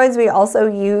 Corticosteroids we also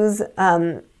use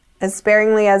as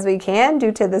sparingly as we can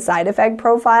due to the side effect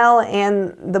profile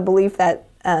and the belief that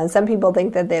some people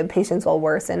think that the patients will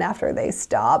worsen after they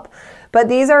stop. But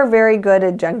these are very good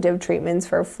adjunctive treatments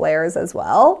for flares as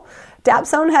well.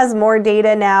 Dapsone has more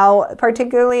data now,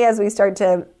 particularly as we start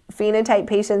to phenotype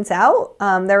patients out.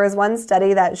 There was one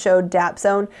study that showed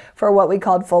dapsone for what we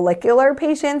called follicular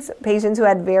patients who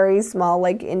had very small,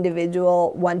 like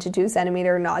individual 1 to 2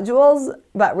 centimeter nodules,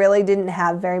 but really didn't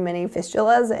have very many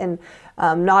fistulas and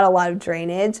not a lot of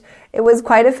drainage. It was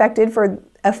quite effective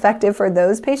for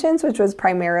those patients, which was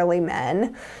primarily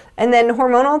men. And then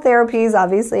hormonal therapies,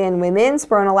 obviously in women,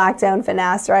 spironolactone,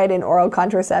 finasteride, and oral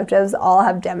contraceptives all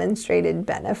have demonstrated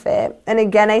benefit. And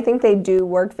again, I think they do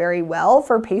work very well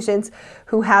for patients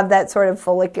who have that sort of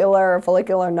follicular or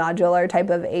follicular nodular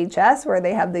type of HS where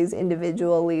they have these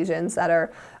individual lesions that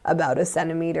are about 1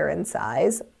 centimeter in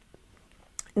size.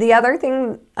 The other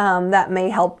thing that may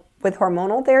help with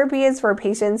hormonal therapy is for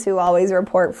patients who always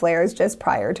report flares just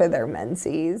prior to their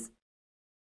menses.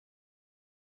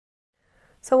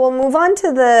 So we'll move on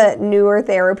to the newer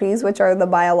therapies, which are the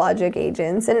biologic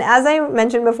agents. And as I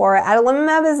mentioned before,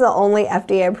 adalimumab is the only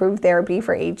FDA-approved therapy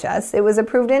for HS. It was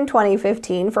approved in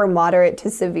 2015 for moderate to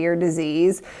severe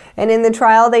disease. And in the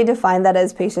trial, they defined that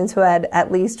as patients who had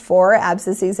at least 4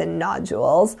 abscesses and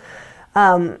nodules.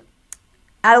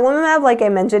 Adalimumab, like I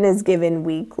mentioned, is given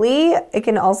weekly. It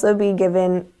can also be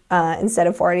given instead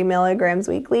of 40 milligrams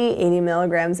weekly, 80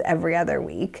 milligrams every other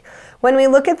week. When we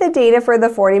look at the data for the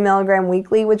 40 milligram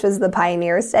weekly, which was the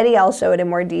Pioneer study, I'll show it in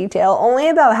more detail, only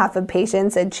about half of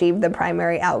patients achieved the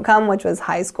primary outcome, which was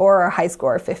high score or high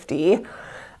score 50.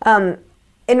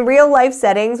 In real life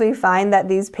settings, we find that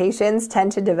these patients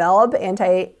tend to develop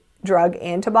anti-drug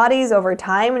antibodies over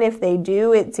time, and if they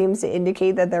do, it seems to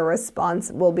indicate that their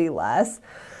response will be less.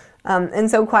 And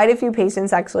so quite a few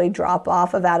patients actually drop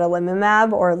off of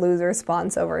adalimumab or lose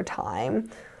response over time.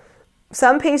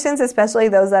 Some patients, especially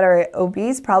those that are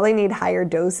obese, probably need higher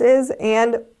doses,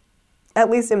 and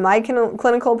at least in my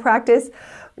clinical practice,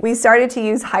 we started to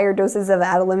use higher doses of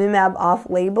adalimumab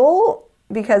off-label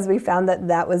because we found that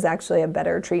that was actually a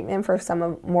better treatment for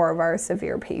more of our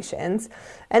severe patients.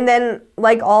 And then,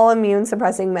 like all immune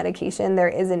suppressing medication, there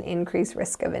is an increased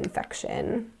risk of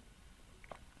infection.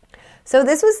 So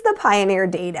this was the Pioneer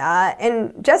data,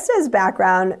 and just as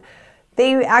background,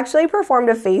 they actually performed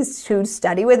a phase 2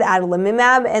 study with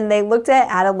adalimumab, and they looked at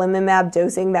adalimumab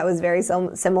dosing that was very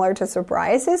similar to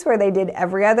psoriasis, where they did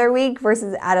every other week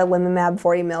versus adalimumab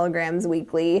 40 milligrams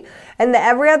weekly. And the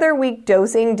every other week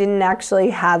dosing didn't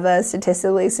actually have a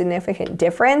statistically significant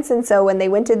difference, and so when they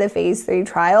went to the phase 3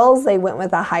 trials, they went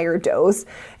with a higher dose.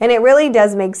 And it really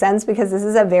does make sense because this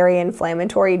is a very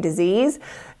inflammatory disease.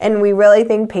 And we really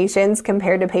think patients,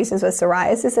 compared to patients with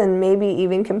psoriasis and maybe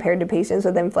even compared to patients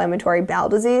with inflammatory bowel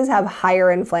disease, have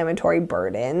higher inflammatory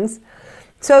burdens.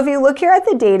 So if you look here at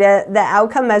the data, the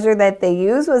outcome measure that they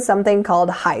used was something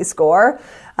called high score.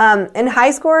 And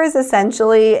high score is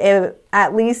essentially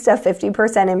at least a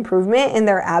 50% improvement in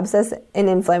their abscess and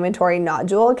inflammatory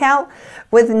nodule count,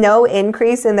 with no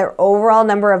increase in their overall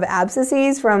number of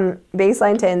abscesses from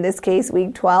baseline to, in this case,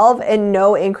 week 12, and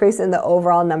no increase in the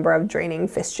overall number of draining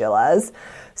fistulas.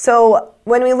 So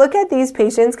when we look at these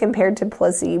patients compared to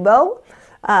placebo,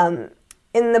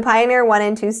 in the Pioneer 1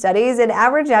 and 2 studies, it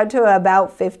averaged out to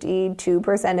about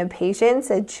 52% of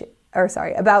patients,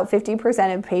 about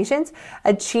 50% of patients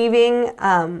achieving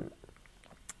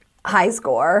high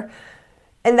score,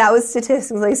 and that was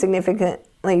statistically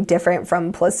significantly different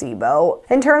from placebo.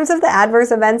 In terms of the adverse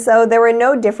events, though, there were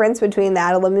no difference between the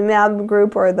adalimumab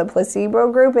group or the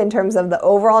placebo group in terms of the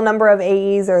overall number of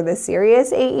AEs or the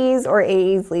serious AEs or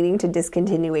AEs leading to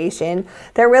discontinuation.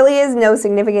 There really is no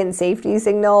significant safety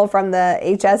signal from the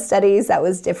HS studies that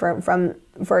was different from,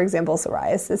 for example,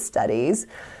 psoriasis studies.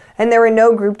 And there were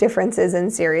no group differences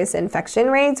in serious infection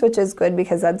rates, which is good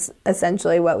because that's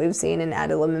essentially what we've seen in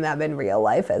adalimumab in real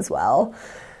life as well.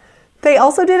 They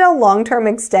also did a long-term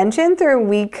extension through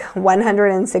week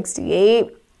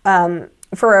 168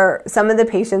 for some of the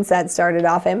patients that started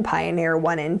off in Pioneer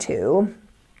 1 and 2.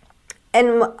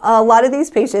 And a lot of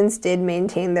these patients did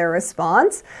maintain their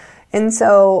response. And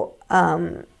so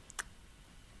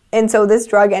this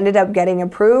drug ended up getting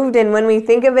approved. And when we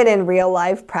think of it in real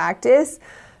life practice,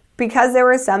 because there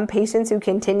were some patients who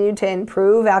continued to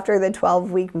improve after the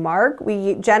 12-week mark,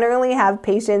 we generally have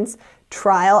patients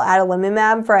trial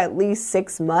adalimumab for at least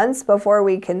 6 months before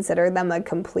we consider them a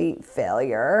complete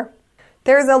failure.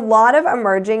 There's a lot of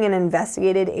emerging and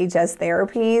investigated HS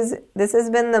therapies. This has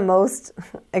been the most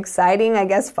exciting,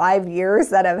 5 years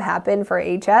that have happened for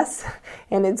HS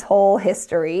in its whole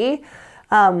history.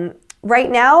 Right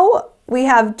now, we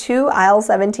have 2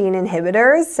 IL-17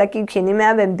 inhibitors,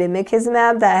 secukinumab and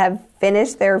bimekizumab, that have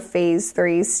finished their phase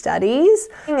 3 studies,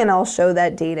 and I'll show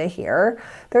that data here.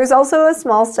 There's also a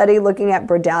small study looking at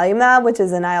brodalumab, which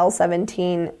is an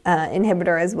IL-17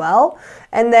 inhibitor as well,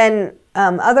 and then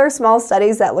other small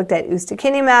studies that looked at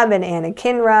ustekinumab and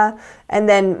anakinra, and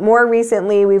then more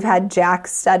recently we've had JAK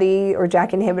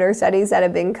inhibitor studies that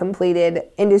have been completed,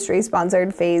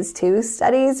 industry-sponsored phase 2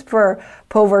 studies for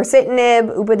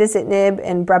povorcitinib, upadacitinib,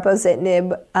 and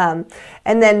brepocitinib,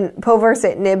 and then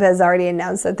povorcitinib has already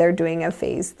announced that they're doing a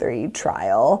phase 3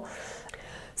 trial.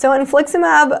 So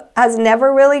infliximab has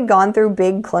never really gone through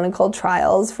big clinical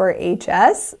trials for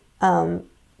HS.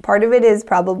 Part of it is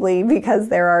probably because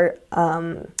there are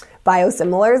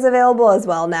biosimilars available as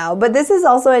well now. But this is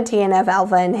also a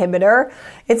TNF-alpha inhibitor.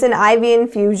 It's an IV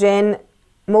infusion.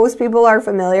 Most people are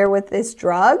familiar with this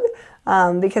drug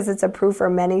because it's approved for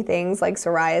many things like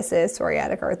psoriasis,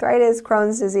 psoriatic arthritis,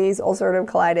 Crohn's disease, ulcerative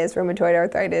colitis, rheumatoid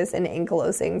arthritis, and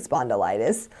ankylosing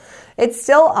spondylitis. It's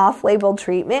still off-label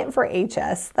treatment for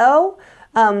HS though.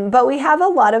 But we have a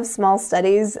lot of small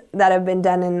studies that have been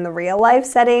done in the real life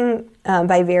setting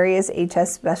by various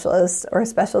HS specialists or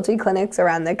specialty clinics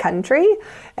around the country,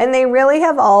 and they really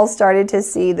have all started to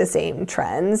see the same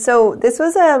trends. So this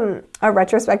was a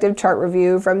retrospective chart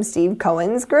review from Steve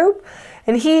Cohen's group,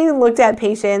 And he looked at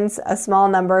patients, a small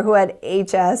number, who had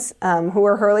HS, who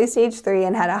were early stage 3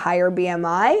 and had a higher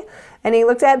BMI. And he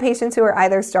looked at patients who were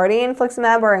either starting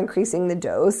infliximab or increasing the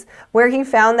dose, where he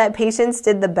found that patients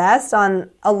did the best on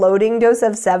a loading dose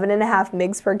of 7.5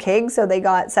 mg per kg. So they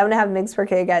got 7.5 mg per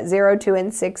kg at 0, 2,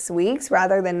 and 6 weeks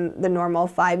rather than the normal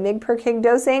 5 mg per kg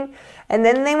dosing. And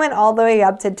then they went all the way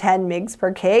up to 10 mg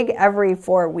per kg every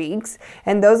 4 weeks.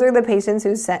 And those are the patients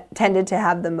who tended to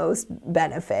have the most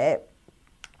benefit.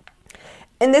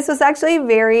 And this was actually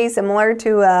very similar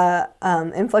to a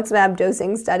infliximab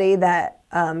dosing study that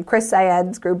Chris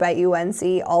Syed's group at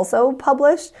UNC also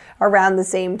published around the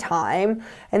same time.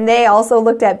 And they also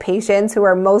looked at patients who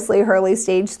are mostly early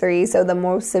stage 3, so the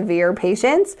most severe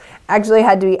patients actually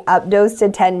had to be updosed to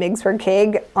 10 mg per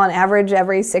kg on average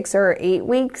every 6 or 8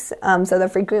 weeks. So the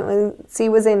frequency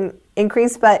was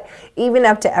increased, but even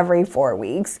up to every 4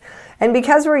 weeks. And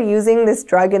because we're using this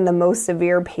drug in the most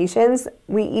severe patients,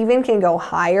 we even can go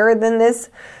higher than this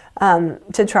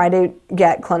to try to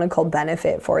get clinical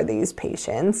benefit for these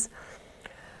patients.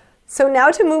 So now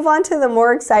to move on to the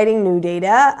more exciting new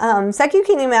data,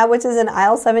 secukinumab, which is an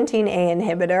IL-17A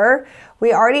inhibitor.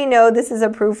 We already know this is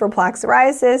approved for plaque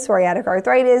psoriasis, psoriatic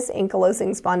arthritis,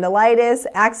 ankylosing spondylitis,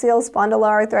 axial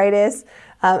spondyloarthritis,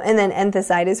 and then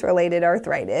enthesitis-related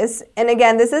arthritis. And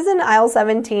again, this is an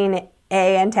IL-17A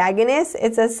antagonist.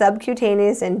 It's a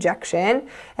subcutaneous injection,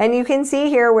 and you can see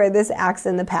here where this acts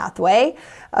in the pathway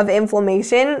of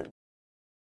inflammation.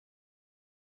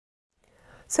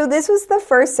 So this was the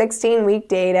first 16-week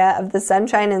data of the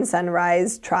Sunshine and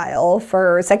Sunrise trial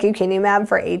for secukinumab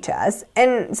for HS.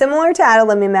 And similar to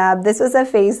adalimumab, this was a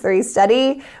phase 3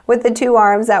 study with the 2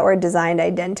 arms that were designed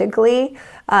identically.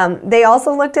 They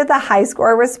also looked at the high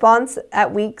score response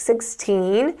at week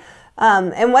 16.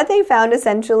 And what they found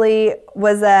essentially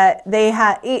was that they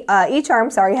had each arm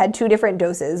had 2 different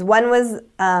doses. One was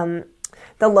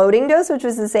the loading dose, which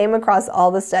was the same across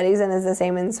all the studies and is the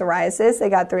same in psoriasis. They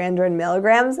got 300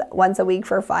 milligrams once a week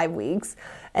for 5 weeks.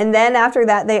 And then after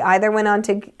that, they either went on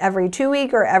to every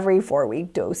 2-week or every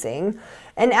 4-week dosing.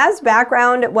 And as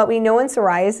background, what we know in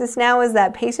psoriasis now is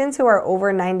that patients who are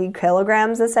over 90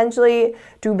 kilograms essentially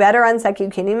do better on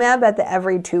secukinumab at the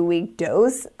every 2-week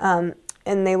dose. And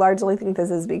they largely think this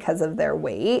is because of their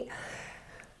weight.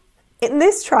 In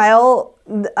this trial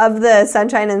of the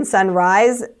Sunshine and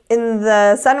Sunrise, in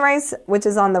the Sunrise, which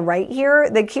is on the right here,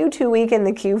 the Q2 week and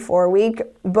the Q4 week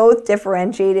both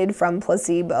differentiated from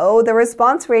placebo. The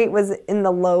response rate was in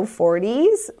the low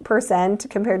 40%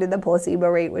 compared to the placebo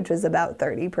rate, which was about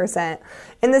 30%.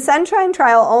 In the Sunshine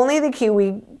trial, only the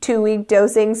Q2 week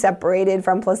dosing separated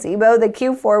from placebo. The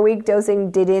Q4 week dosing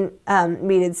didn't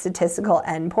meet its statistical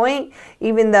endpoint,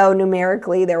 even though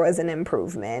numerically there was an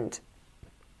improvement.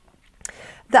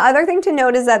 The other thing to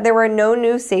note is that there were no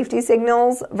new safety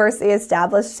signals versus the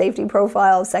established safety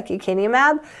profile of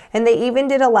secukinumab, and they even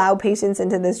did allow patients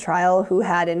into this trial who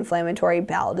had inflammatory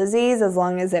bowel disease as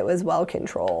long as it was well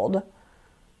controlled.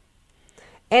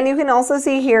 And you can also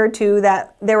see here too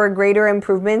that there were greater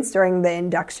improvements during the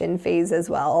induction phase as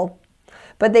well.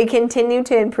 But they continued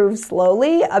to improve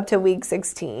slowly up to week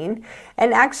 16.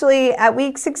 And actually, at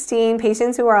week 16,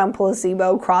 patients who were on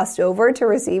placebo crossed over to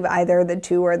receive either the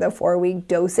 2 or the 4-week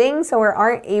dosing, so we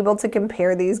aren't able to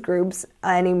compare these groups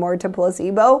anymore to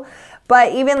placebo.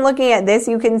 But even looking at this,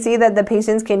 you can see that the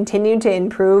patients continued to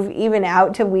improve even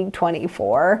out to week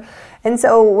 24. And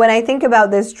so when I think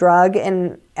about this drug,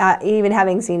 and even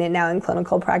having seen it now in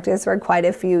clinical practice for quite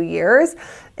a few years,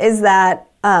 is that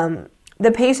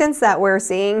the patients that we're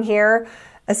seeing here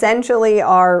essentially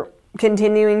are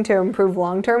continuing to improve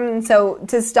long-term. And so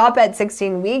to stop at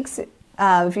 16 weeks,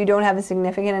 if you don't have a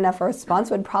significant enough response,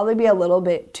 would probably be a little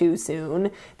bit too soon.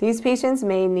 These patients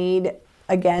may need,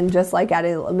 again, just like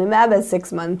adalimumab, a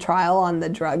 6-month trial on the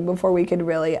drug before we could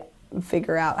really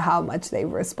figure out how much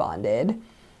they've responded.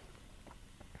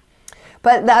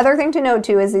 But the other thing to note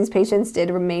too is these patients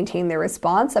did maintain their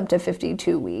response up to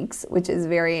 52 weeks, which is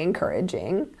very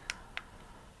encouraging.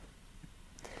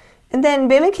 And then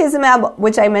bimekizumab,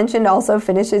 which I mentioned also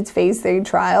finished its phase 3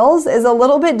 trials, is a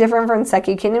little bit different from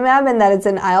secukinumab in that it's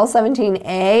an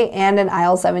IL-17A and an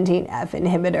IL-17F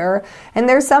inhibitor. And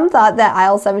there's some thought that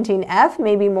IL-17F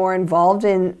may be more involved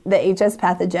in the HS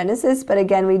pathogenesis, but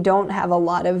again, we don't have a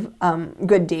lot of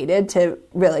good data to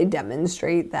really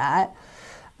demonstrate that.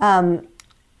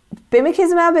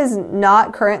 Bimekizumab is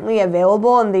not currently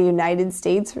available in the United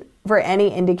States for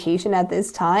any indication at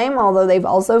this time, although they've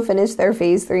also finished their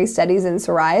phase 3 studies in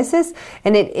psoriasis,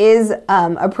 and it is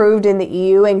approved in the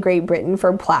EU and Great Britain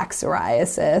for plaque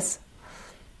psoriasis.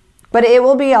 But it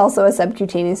will be also a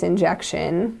subcutaneous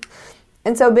injection.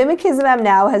 And so bimekizumab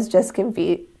now has just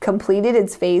completed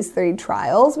its phase 3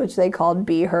 trials, which they called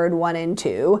BHERD 1 and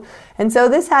 2. And so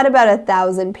this had about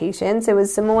 1,000 patients. It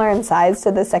was similar in size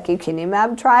to the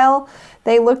secukinumab trial.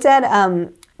 They looked at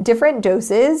different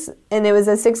doses, and it was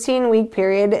a 16-week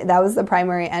period. That was the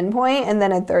primary endpoint, and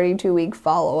then a 32-week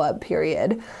follow-up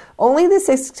period. Only the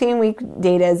 16-week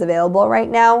data is available right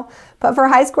now, but for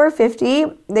HiSCR 50,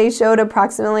 they showed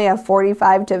approximately a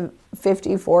 45 to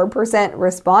 54%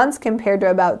 response compared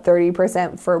to about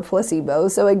 30% for placebo.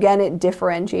 So again, it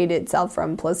differentiated itself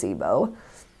from placebo.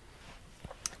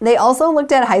 They also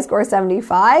looked at HiSCR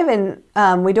 75,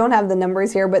 and we don't have the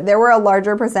numbers here, but there were a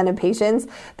larger percent of patients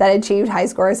that achieved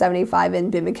HiSCR 75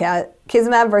 in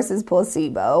bimekizumab versus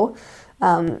placebo.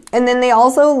 And then they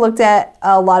also looked at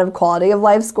a lot of quality of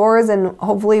life scores, and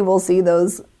hopefully we'll see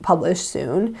those published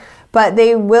soon. But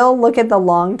they will look at the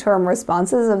long-term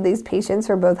responses of these patients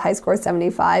for both HiSCR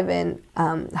 75 and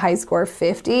HiSCR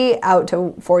 50 out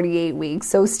to 48 weeks.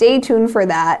 So stay tuned for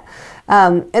that.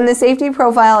 And the safety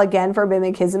profile, again, for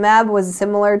bimekizumab was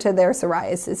similar to their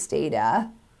psoriasis data.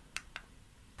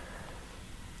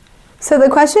 So the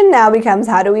question now becomes,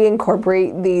 how do we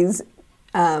incorporate these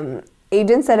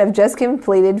agents that have just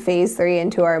completed phase 3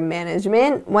 into our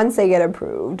management once they get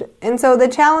approved? And so the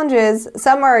challenge is,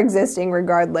 some are existing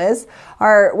regardless,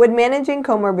 would managing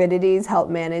comorbidities help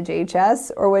manage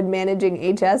HS, or would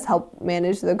managing HS help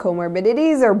manage the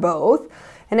comorbidities, or both?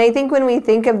 And I think when we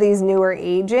think of these newer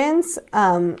agents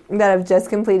that have just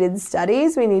completed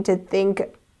studies, we need to think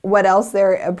what else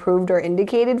they're approved or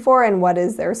indicated for, and what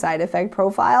is their side effect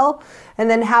profile. And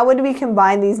then how would we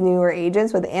combine these newer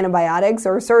agents with antibiotics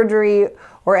or surgery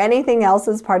or anything else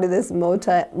as part of this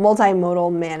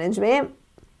multimodal management?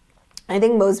 I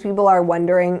think most people are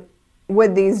wondering,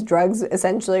 would these drugs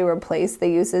essentially replace the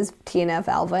use of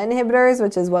TNF-alpha inhibitors,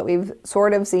 which is what we've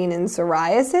sort of seen in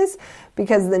psoriasis,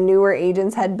 because the newer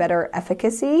agents had better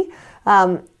efficacy?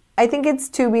 I think it's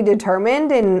to be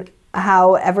determined in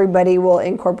how everybody will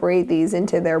incorporate these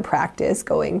into their practice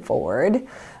going forward.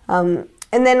 And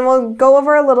then we'll go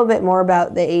over a little bit more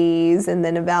about the AEs and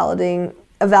then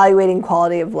evaluating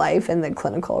quality of life and the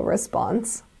clinical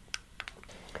response.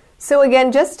 So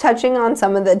again, just touching on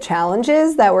some of the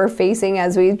challenges that we're facing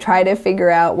as we try to figure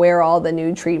out where all the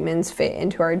new treatments fit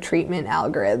into our treatment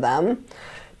algorithm.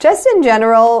 Just in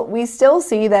general, we still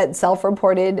see that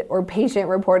self-reported or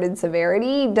patient-reported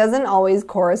severity doesn't always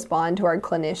correspond to our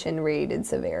clinician-rated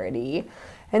severity.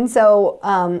 And so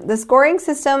the scoring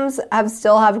systems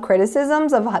still have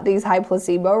criticisms of these high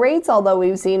placebo rates, although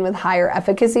we've seen with higher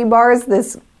efficacy bars,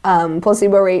 this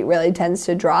placebo rate really tends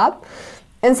to drop.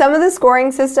 And some of the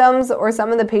scoring systems or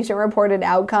some of the patient-reported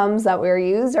outcomes that were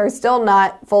used are still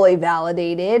not fully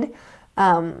validated.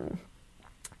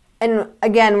 And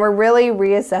again, we're really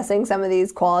reassessing some of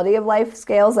these quality of life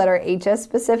scales that are HS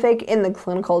specific in the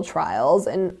clinical trials,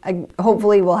 and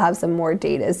hopefully we'll have some more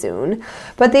data soon.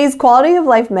 But these quality of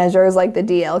life measures like the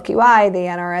DLQI, the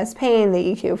NRS pain,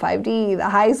 the EQ5D, the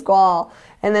HiSCR,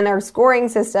 and then our scoring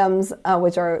systems,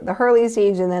 which are the Hurley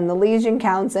stage and then the lesion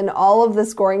counts, and all of the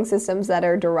scoring systems that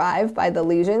are derived by the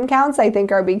lesion counts, I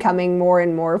think are becoming more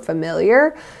and more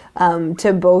familiar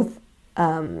to both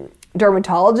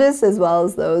dermatologists as well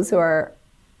as those who are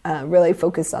really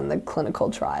focused on the clinical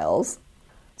trials.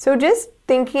 So just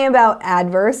thinking about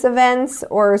adverse events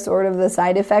or sort of the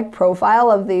side effect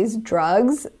profile of these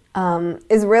drugs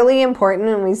is really important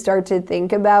when we start to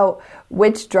think about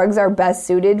which drugs are best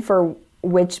suited for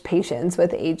which patients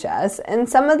with HS. And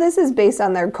some of this is based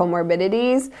on their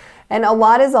comorbidities, and a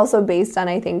lot is also based on,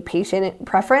 I think, patient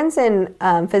preference and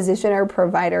physician or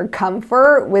provider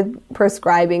comfort with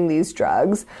prescribing these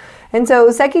drugs. And so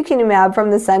secukinumab from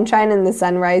the Sunshine and the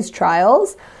Sunrise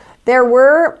trials, there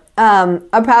were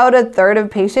about a third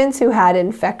of patients who had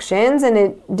infections, and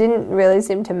it didn't really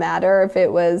seem to matter if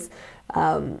it was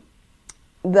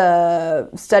the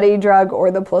study drug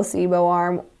or the placebo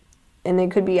arm, and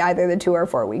it could be either the 2 or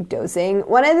 4 week dosing.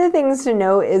 One of the things to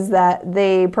note is that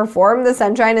they performed the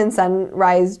Sunshine and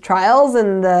Sunrise trials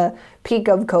in the peak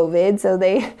of COVID, so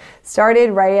they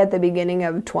started right at the beginning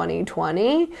of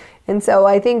 2020. And so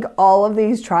I think all of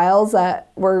these trials that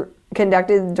were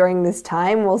conducted during this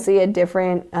time will see a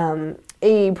different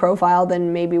AE profile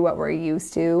than maybe what we're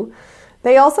used to.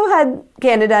 They also had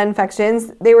Candida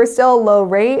infections. They were still a low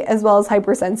rate, as well as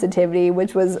hypersensitivity,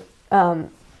 which was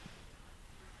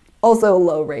also a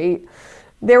low rate.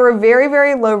 There were very,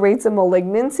 very low rates of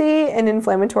malignancy and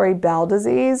inflammatory bowel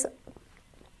disease,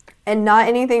 and not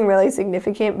anything really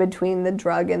significant between the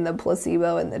drug and the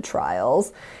placebo in the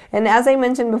trials. And as I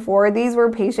mentioned before, these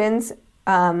were patients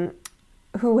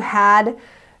who had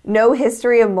no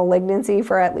history of malignancy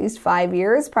for at least 5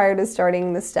 years prior to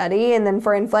starting the study. And then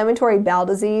for inflammatory bowel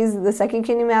disease, the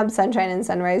secukinumab Sunshine and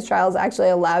Sunrise trials actually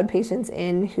allowed patients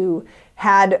in who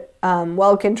had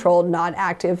well-controlled, not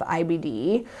active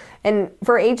IBD. And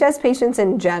for HS patients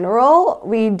in general,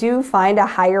 we do find a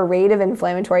higher rate of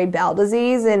inflammatory bowel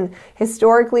disease. And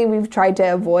historically, we've tried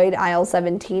to avoid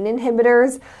IL-17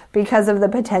 inhibitors because of the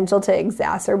potential to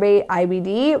exacerbate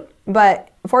IBD. But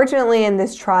fortunately, in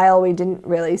this trial, we didn't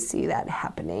really see that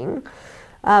happening.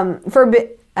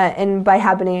 And by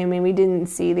happening, I mean we didn't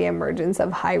see the emergence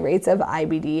of high rates of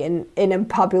IBD in a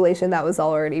population that was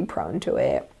already prone to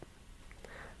it.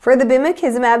 For the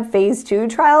bimekizumab phase 2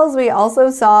 trials, we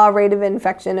also saw a rate of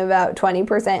infection of about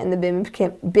 20% in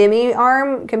the bimi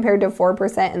arm compared to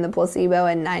 4% in the placebo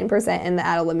and 9% in the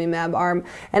adalimumab arm.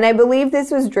 And I believe this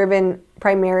was driven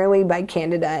primarily by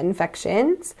candida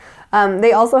infections.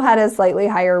 They also had a slightly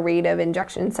higher rate of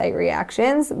injection site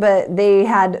reactions, but they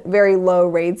had very low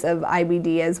rates of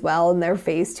IBD as well in their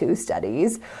phase 2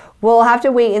 studies. We'll have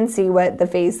to wait and see what the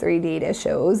phase 3 data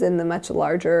shows in the much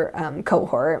larger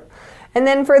cohort. And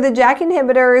then for the JAK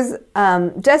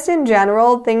inhibitors, just in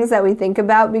general, things that we think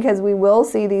about, because we will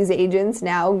see these agents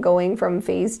now going from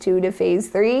phase 2 to phase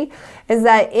 3, is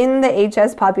that in the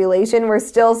HS population, we're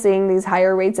still seeing these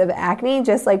higher rates of acne,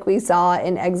 just like we saw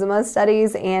in eczema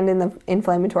studies and in the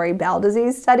inflammatory bowel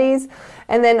disease studies.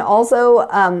 And then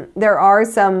also, there are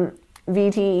some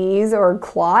VTEs or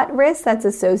clot risk that's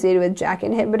associated with JAK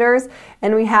inhibitors.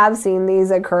 And we have seen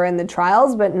these occur in the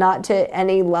trials, but not to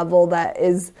any level that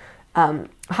is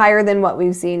higher than what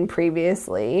we've seen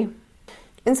previously.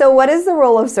 And so what is the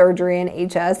role of surgery in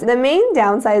HS? The main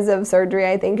downsides of surgery,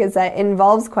 I think, is that it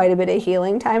involves quite a bit of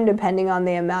healing time depending on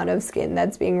the amount of skin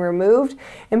that's being removed.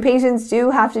 And patients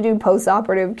do have to do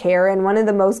post-operative care. And one of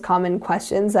the most common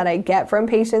questions that I get from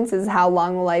patients is, how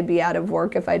long will I be out of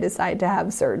work if I decide to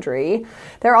have surgery?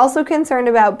 They're also concerned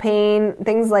about pain,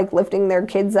 things like lifting their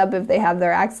kids up if they have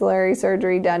their axillary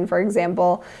surgery done, for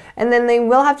example. And then they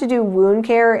will have to do wound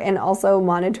care and also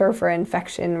monitor for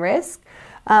infection risk.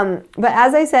 But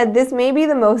as I said, this may be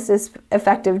the most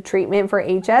effective treatment for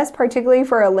HS, particularly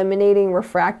for eliminating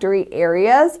refractory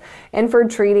areas and for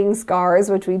treating scars,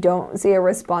 which we don't see a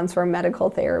response from medical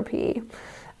therapy.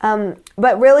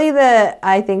 But really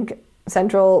I think,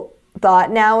 central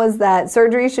thought now is that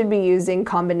surgery should be used in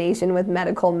combination with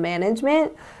medical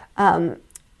management.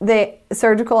 The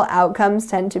surgical outcomes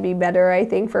tend to be better, I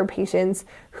think, for patients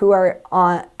who are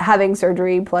having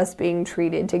surgery plus being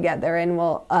treated together and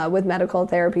with medical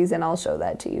therapies, and I'll show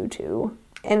that to you too.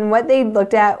 And what they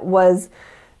looked at was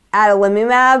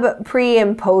adalimumab pre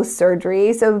and post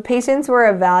surgery. So patients were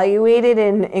evaluated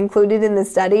and included in the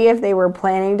study if they were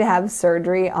planning to have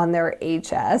surgery on their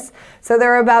HS. So there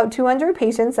were about 200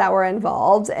 patients that were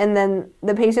involved, and then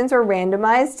the patients were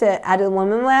randomized to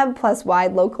adalimumab plus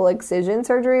wide local excision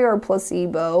surgery or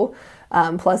placebo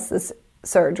plus this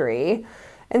surgery.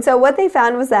 And so what they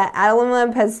found was that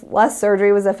adalimumab plus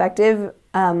surgery was effective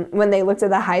when they looked at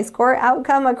the high score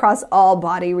outcome across all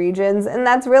body regions, and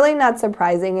that's really not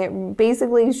surprising. It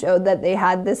basically showed that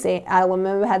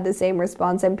adalimumab had the same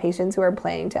response in patients who are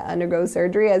planning to undergo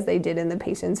surgery as they did in the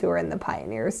patients who were in the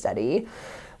Pioneer study.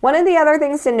 One of the other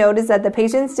things to note is that the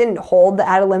patients didn't hold the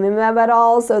adalimumab at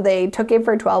all, so they took it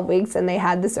for 12 weeks and they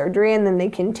had the surgery, and then they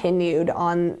continued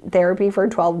on therapy for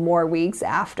 12 more weeks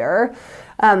after.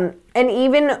 And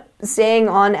even staying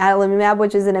on adalimumab,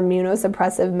 which is an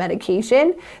immunosuppressive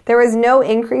medication, there was no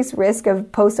increased risk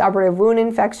of postoperative wound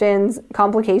infections,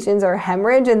 complications, or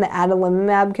hemorrhage in the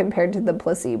adalimumab compared to the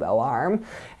placebo arm.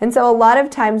 And so a lot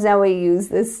of times now we use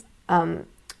this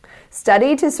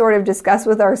study to sort of discuss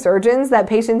with our surgeons that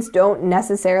patients don't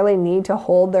necessarily need to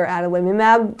hold their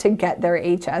adalimumab to get their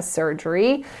HS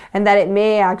surgery, and that it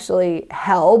may actually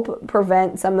help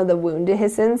prevent some of the wound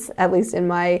dehiscence, at least in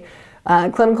my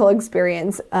clinical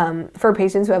experience, for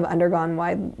patients who have undergone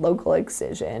wide local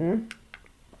excision.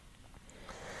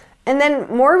 And then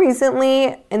more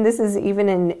recently, and this is even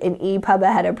in EPUB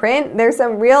ahead of print, there's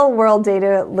some real world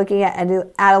data looking at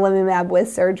adalimumab with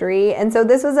surgery. And so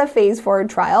this was a phase 4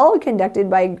 trial conducted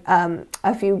by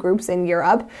a few groups in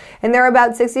Europe. And there are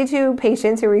about 62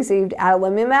 patients who received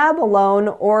adalimumab alone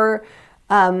or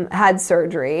had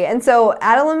surgery. And so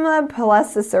adalimumab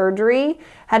plus the surgery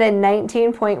had a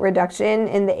 19-point reduction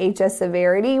in the HS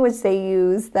severity, which they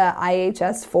used the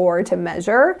IHS-4 to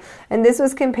measure. And this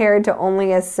was compared to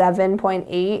only a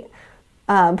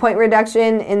 7.8 point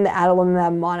reduction in the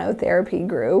adalimumab monotherapy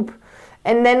group.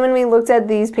 And then when we looked at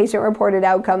these patient-reported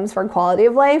outcomes for quality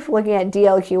of life, looking at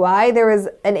DLQI, there was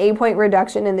an 8-point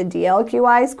reduction in the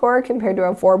DLQI score compared to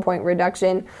a 4-point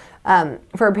reduction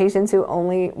for patients who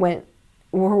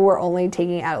were only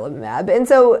taking adalimumab. And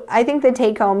so I think the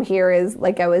take home here is,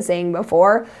 like I was saying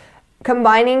before,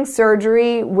 combining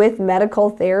surgery with medical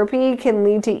therapy can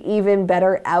lead to even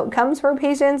better outcomes for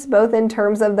patients, both in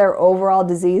terms of their overall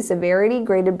disease severity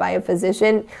graded by a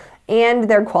physician and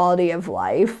their quality of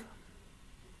life.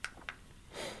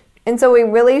 And so we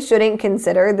really shouldn't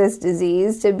consider this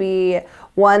disease to be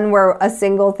one where a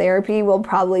single therapy will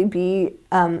probably be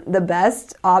the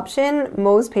best option.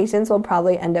 Most patients will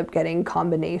probably end up getting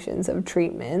combinations of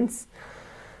treatments,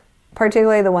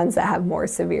 particularly the ones that have more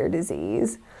severe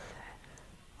disease.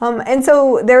 And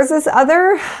so there's this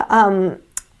other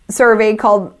survey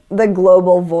called the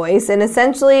Global Voice, and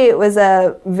essentially it was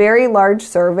a very large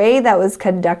survey that was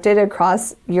conducted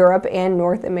across Europe and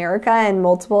North America in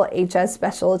multiple HS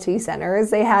specialty centers.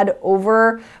 They had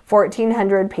over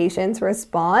 1,400 patients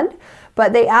respond,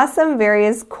 but they asked them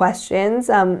various questions.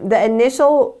 The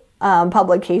initial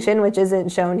publication, which isn't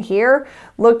shown here,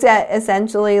 looked at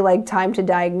essentially like time to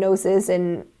diagnosis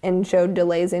and showed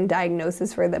delays in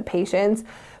diagnosis for the patients.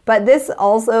 But this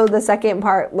also, the second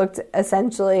part, looked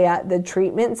essentially at the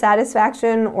treatment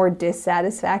satisfaction or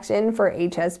dissatisfaction for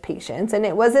HS patients. And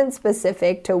it wasn't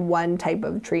specific to one type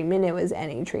of treatment, it was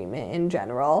any treatment in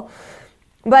general.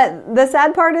 But the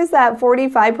sad part is that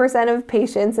 45% of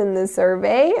patients in the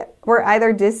survey were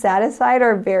either dissatisfied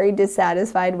or very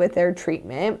dissatisfied with their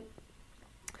treatment.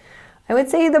 I would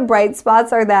say the bright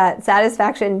spots are that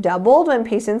satisfaction doubled when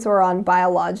patients were on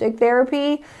biologic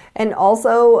therapy, and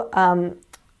also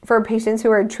for patients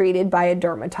who are treated by a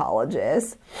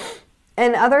dermatologist.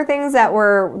 And other things that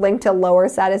were linked to lower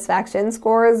satisfaction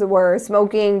scores were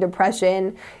smoking,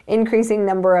 depression, increasing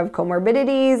number of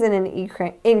comorbidities, and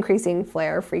an increasing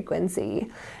flare frequency.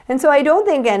 And so I don't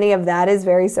think any of that is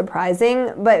very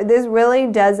surprising, but this really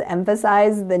does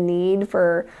emphasize the need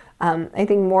for I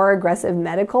think more aggressive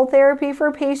medical therapy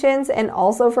for patients, and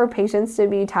also for patients to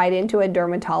be tied into a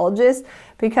dermatologist,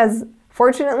 because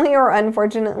fortunately or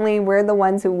unfortunately, we're the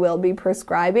ones who will be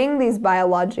prescribing these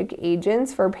biologic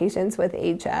agents for patients with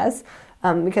HS,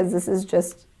 because this is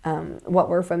just what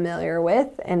we're familiar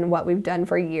with and what we've done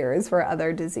for years for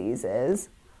other diseases.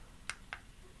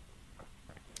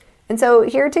 And so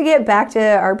here to get back to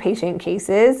our patient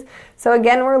cases. So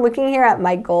again, we're looking here at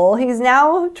Michael. He's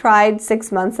now tried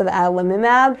 6 months of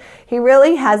adalimumab. He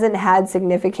really hasn't had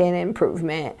significant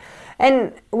improvement.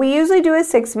 And we usually do a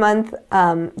 6-month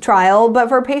trial, but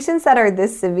for patients that are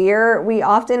this severe, we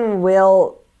often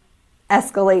will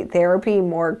escalate therapy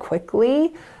more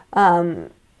quickly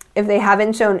if they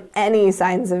haven't shown any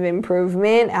signs of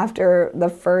improvement after the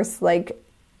first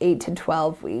 8 to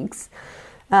 12 weeks.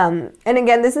 And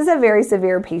again, this is a very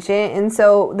severe patient, and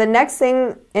so the next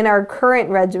thing in our current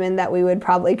regimen that we would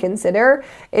probably consider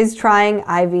is trying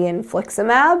IV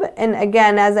infliximab. And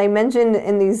again, as I mentioned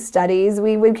in these studies,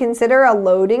 we would consider a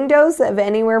loading dose of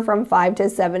anywhere from 5 to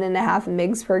 7.5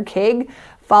 mg per kg,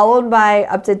 followed by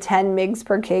up to 10 mg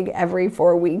per kg every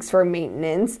 4 weeks for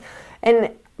maintenance.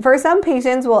 And for some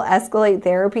patients, we'll escalate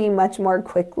therapy much more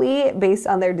quickly based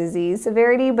on their disease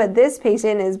severity, but this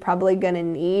patient is probably going to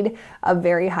need a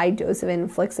very high dose of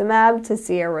infliximab to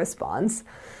see a response.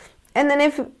 And then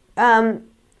if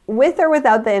with or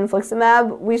without the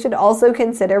infliximab, we should also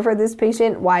consider for this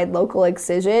patient wide local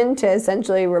excision to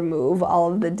essentially remove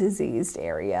all of the diseased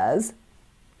areas.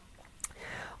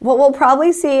 What we'll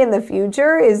probably see in the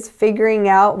future is figuring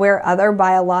out where other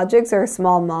biologics or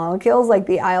small molecules like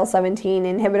the IL-17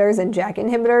 inhibitors and JAK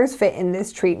inhibitors fit in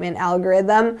this treatment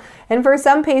algorithm. And for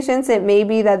some patients, it may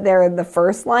be that they're the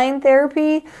first line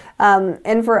therapy.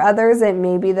 And for others, it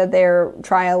may be that they're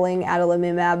trialing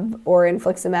adalimumab or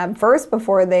infliximab first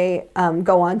before they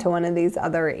go on to one of these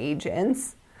other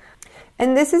agents.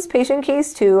 And this is patient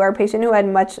case 2, our patient who had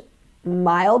much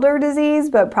milder disease,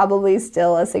 but probably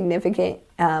still a significant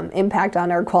impact on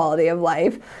her quality of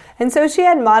life. And so she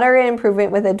had moderate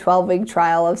improvement with a 12-week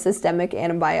trial of systemic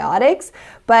antibiotics,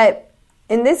 but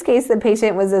in this case, the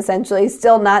patient was essentially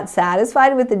still not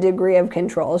satisfied with the degree of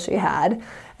control she had.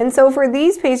 And so for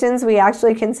these patients, we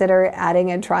actually consider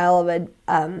adding a trial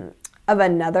of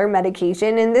another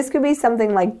medication, and this could be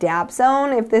something like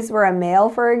dapsone. If this were a male,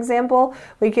 for example,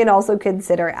 we could also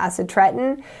consider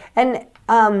acitretin. And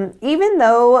even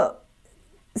though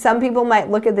some people might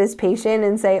look at this patient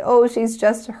and say, oh, she's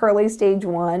just early stage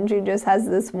 1, she just has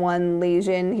this one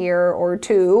lesion here or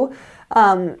 2,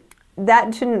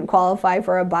 that shouldn't qualify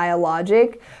for a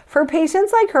biologic. For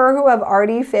patients like her who have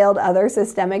already failed other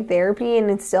systemic therapy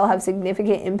and still have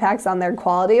significant impacts on their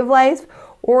quality of life,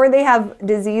 or they have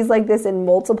disease like this in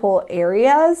multiple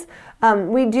areas,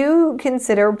 we do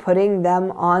consider putting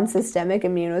them on systemic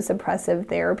immunosuppressive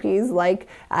therapies like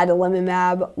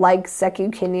adalimumab, like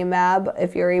secukinumab,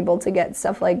 if you're able to get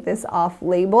stuff like this off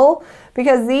label,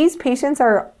 because these patients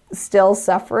are still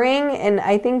suffering. And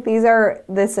I think these are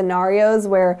the scenarios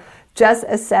where just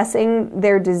assessing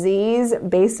their disease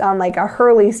based on like a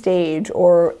Hurley stage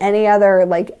or any other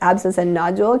like abscess and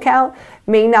nodule count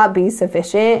may not be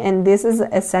sufficient. And this is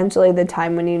essentially the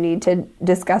time when you need to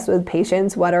discuss with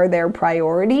patients what are their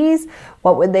priorities,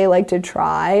 what would they like to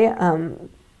try,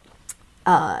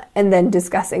 and then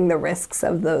discussing the risks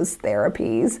of those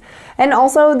therapies. And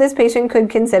also this patient could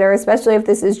consider, especially if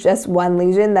this is just one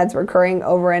lesion that's recurring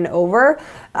over and over,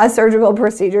 a surgical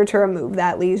procedure to remove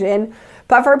that lesion.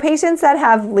 But for patients that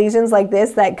have lesions like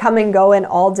this that come and go in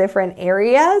all different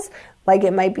areas, like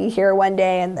it might be here one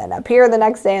day and then up here the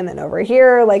next day and then over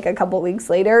here like a couple weeks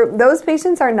later, those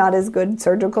patients are not as good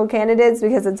surgical candidates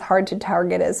because it's hard to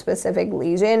target a specific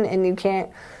lesion and you can't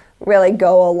really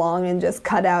go along and just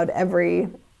cut out every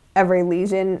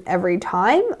lesion every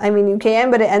time. I mean, you can,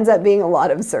 but it ends up being a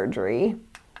lot of surgery.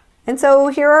 And so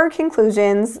here are our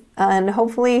conclusions, and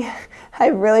hopefully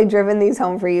I've really driven these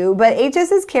home for you. But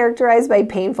HS is characterized by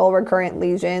painful recurrent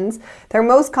lesions. They're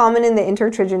most common in the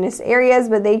intertriginous areas,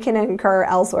 but they can occur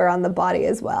elsewhere on the body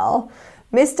as well.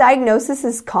 Misdiagnosis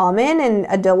is common, and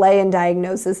a delay in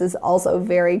diagnosis is also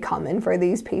very common for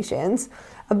these patients.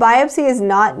 A biopsy is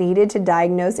not needed to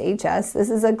diagnose HS. This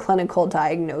is a clinical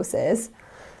diagnosis.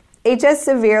 HS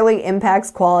severely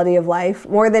impacts quality of life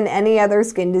more than any other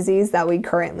skin disease that we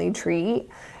currently treat.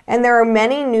 And there are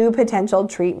many new potential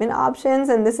treatment options,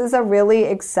 and this is a really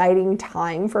exciting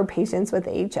time for patients with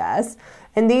HS.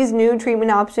 And these new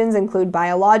treatment options include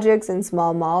biologics and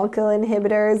small molecule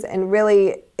inhibitors, and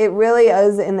it really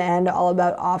is in the end all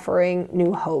about offering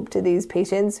new hope to these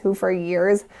patients who for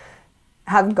years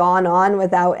have gone on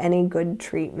without any good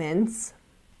treatments.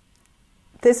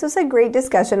 This was a great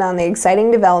discussion on the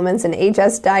exciting developments in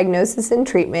HS diagnosis and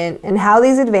treatment and how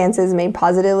these advances may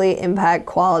positively impact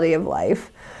quality of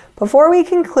life. Before we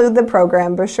conclude the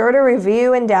program, be sure to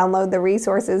review and download the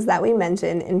resources that we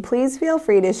mentioned, and please feel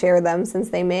free to share them since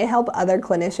they may help other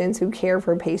clinicians who care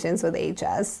for patients with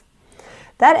HS.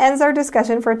 That ends our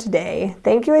discussion for today.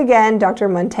 Thank you again, Dr.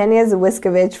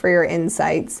 Montañez-Wiskovich, for your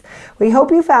insights. We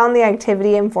hope you found the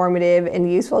activity informative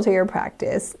and useful to your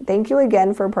practice. Thank you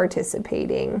again for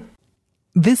participating.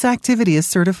 This activity is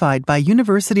certified by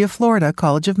University of Florida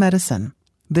College of Medicine.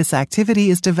 This activity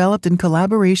is developed in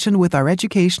collaboration with our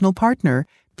educational partner,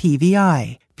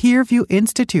 PVI, Peerview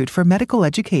Institute for Medical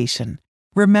Education.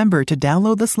 Remember to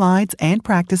download the slides and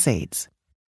practice aids.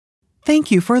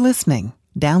 Thank you for listening.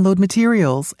 Download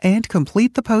materials and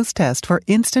complete the post-test for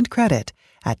instant credit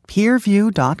at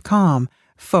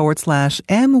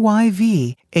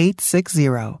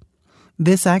peerview.com/MYV860.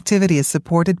 This activity is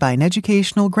supported by an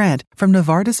educational grant from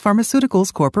Novartis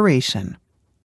Pharmaceuticals Corporation.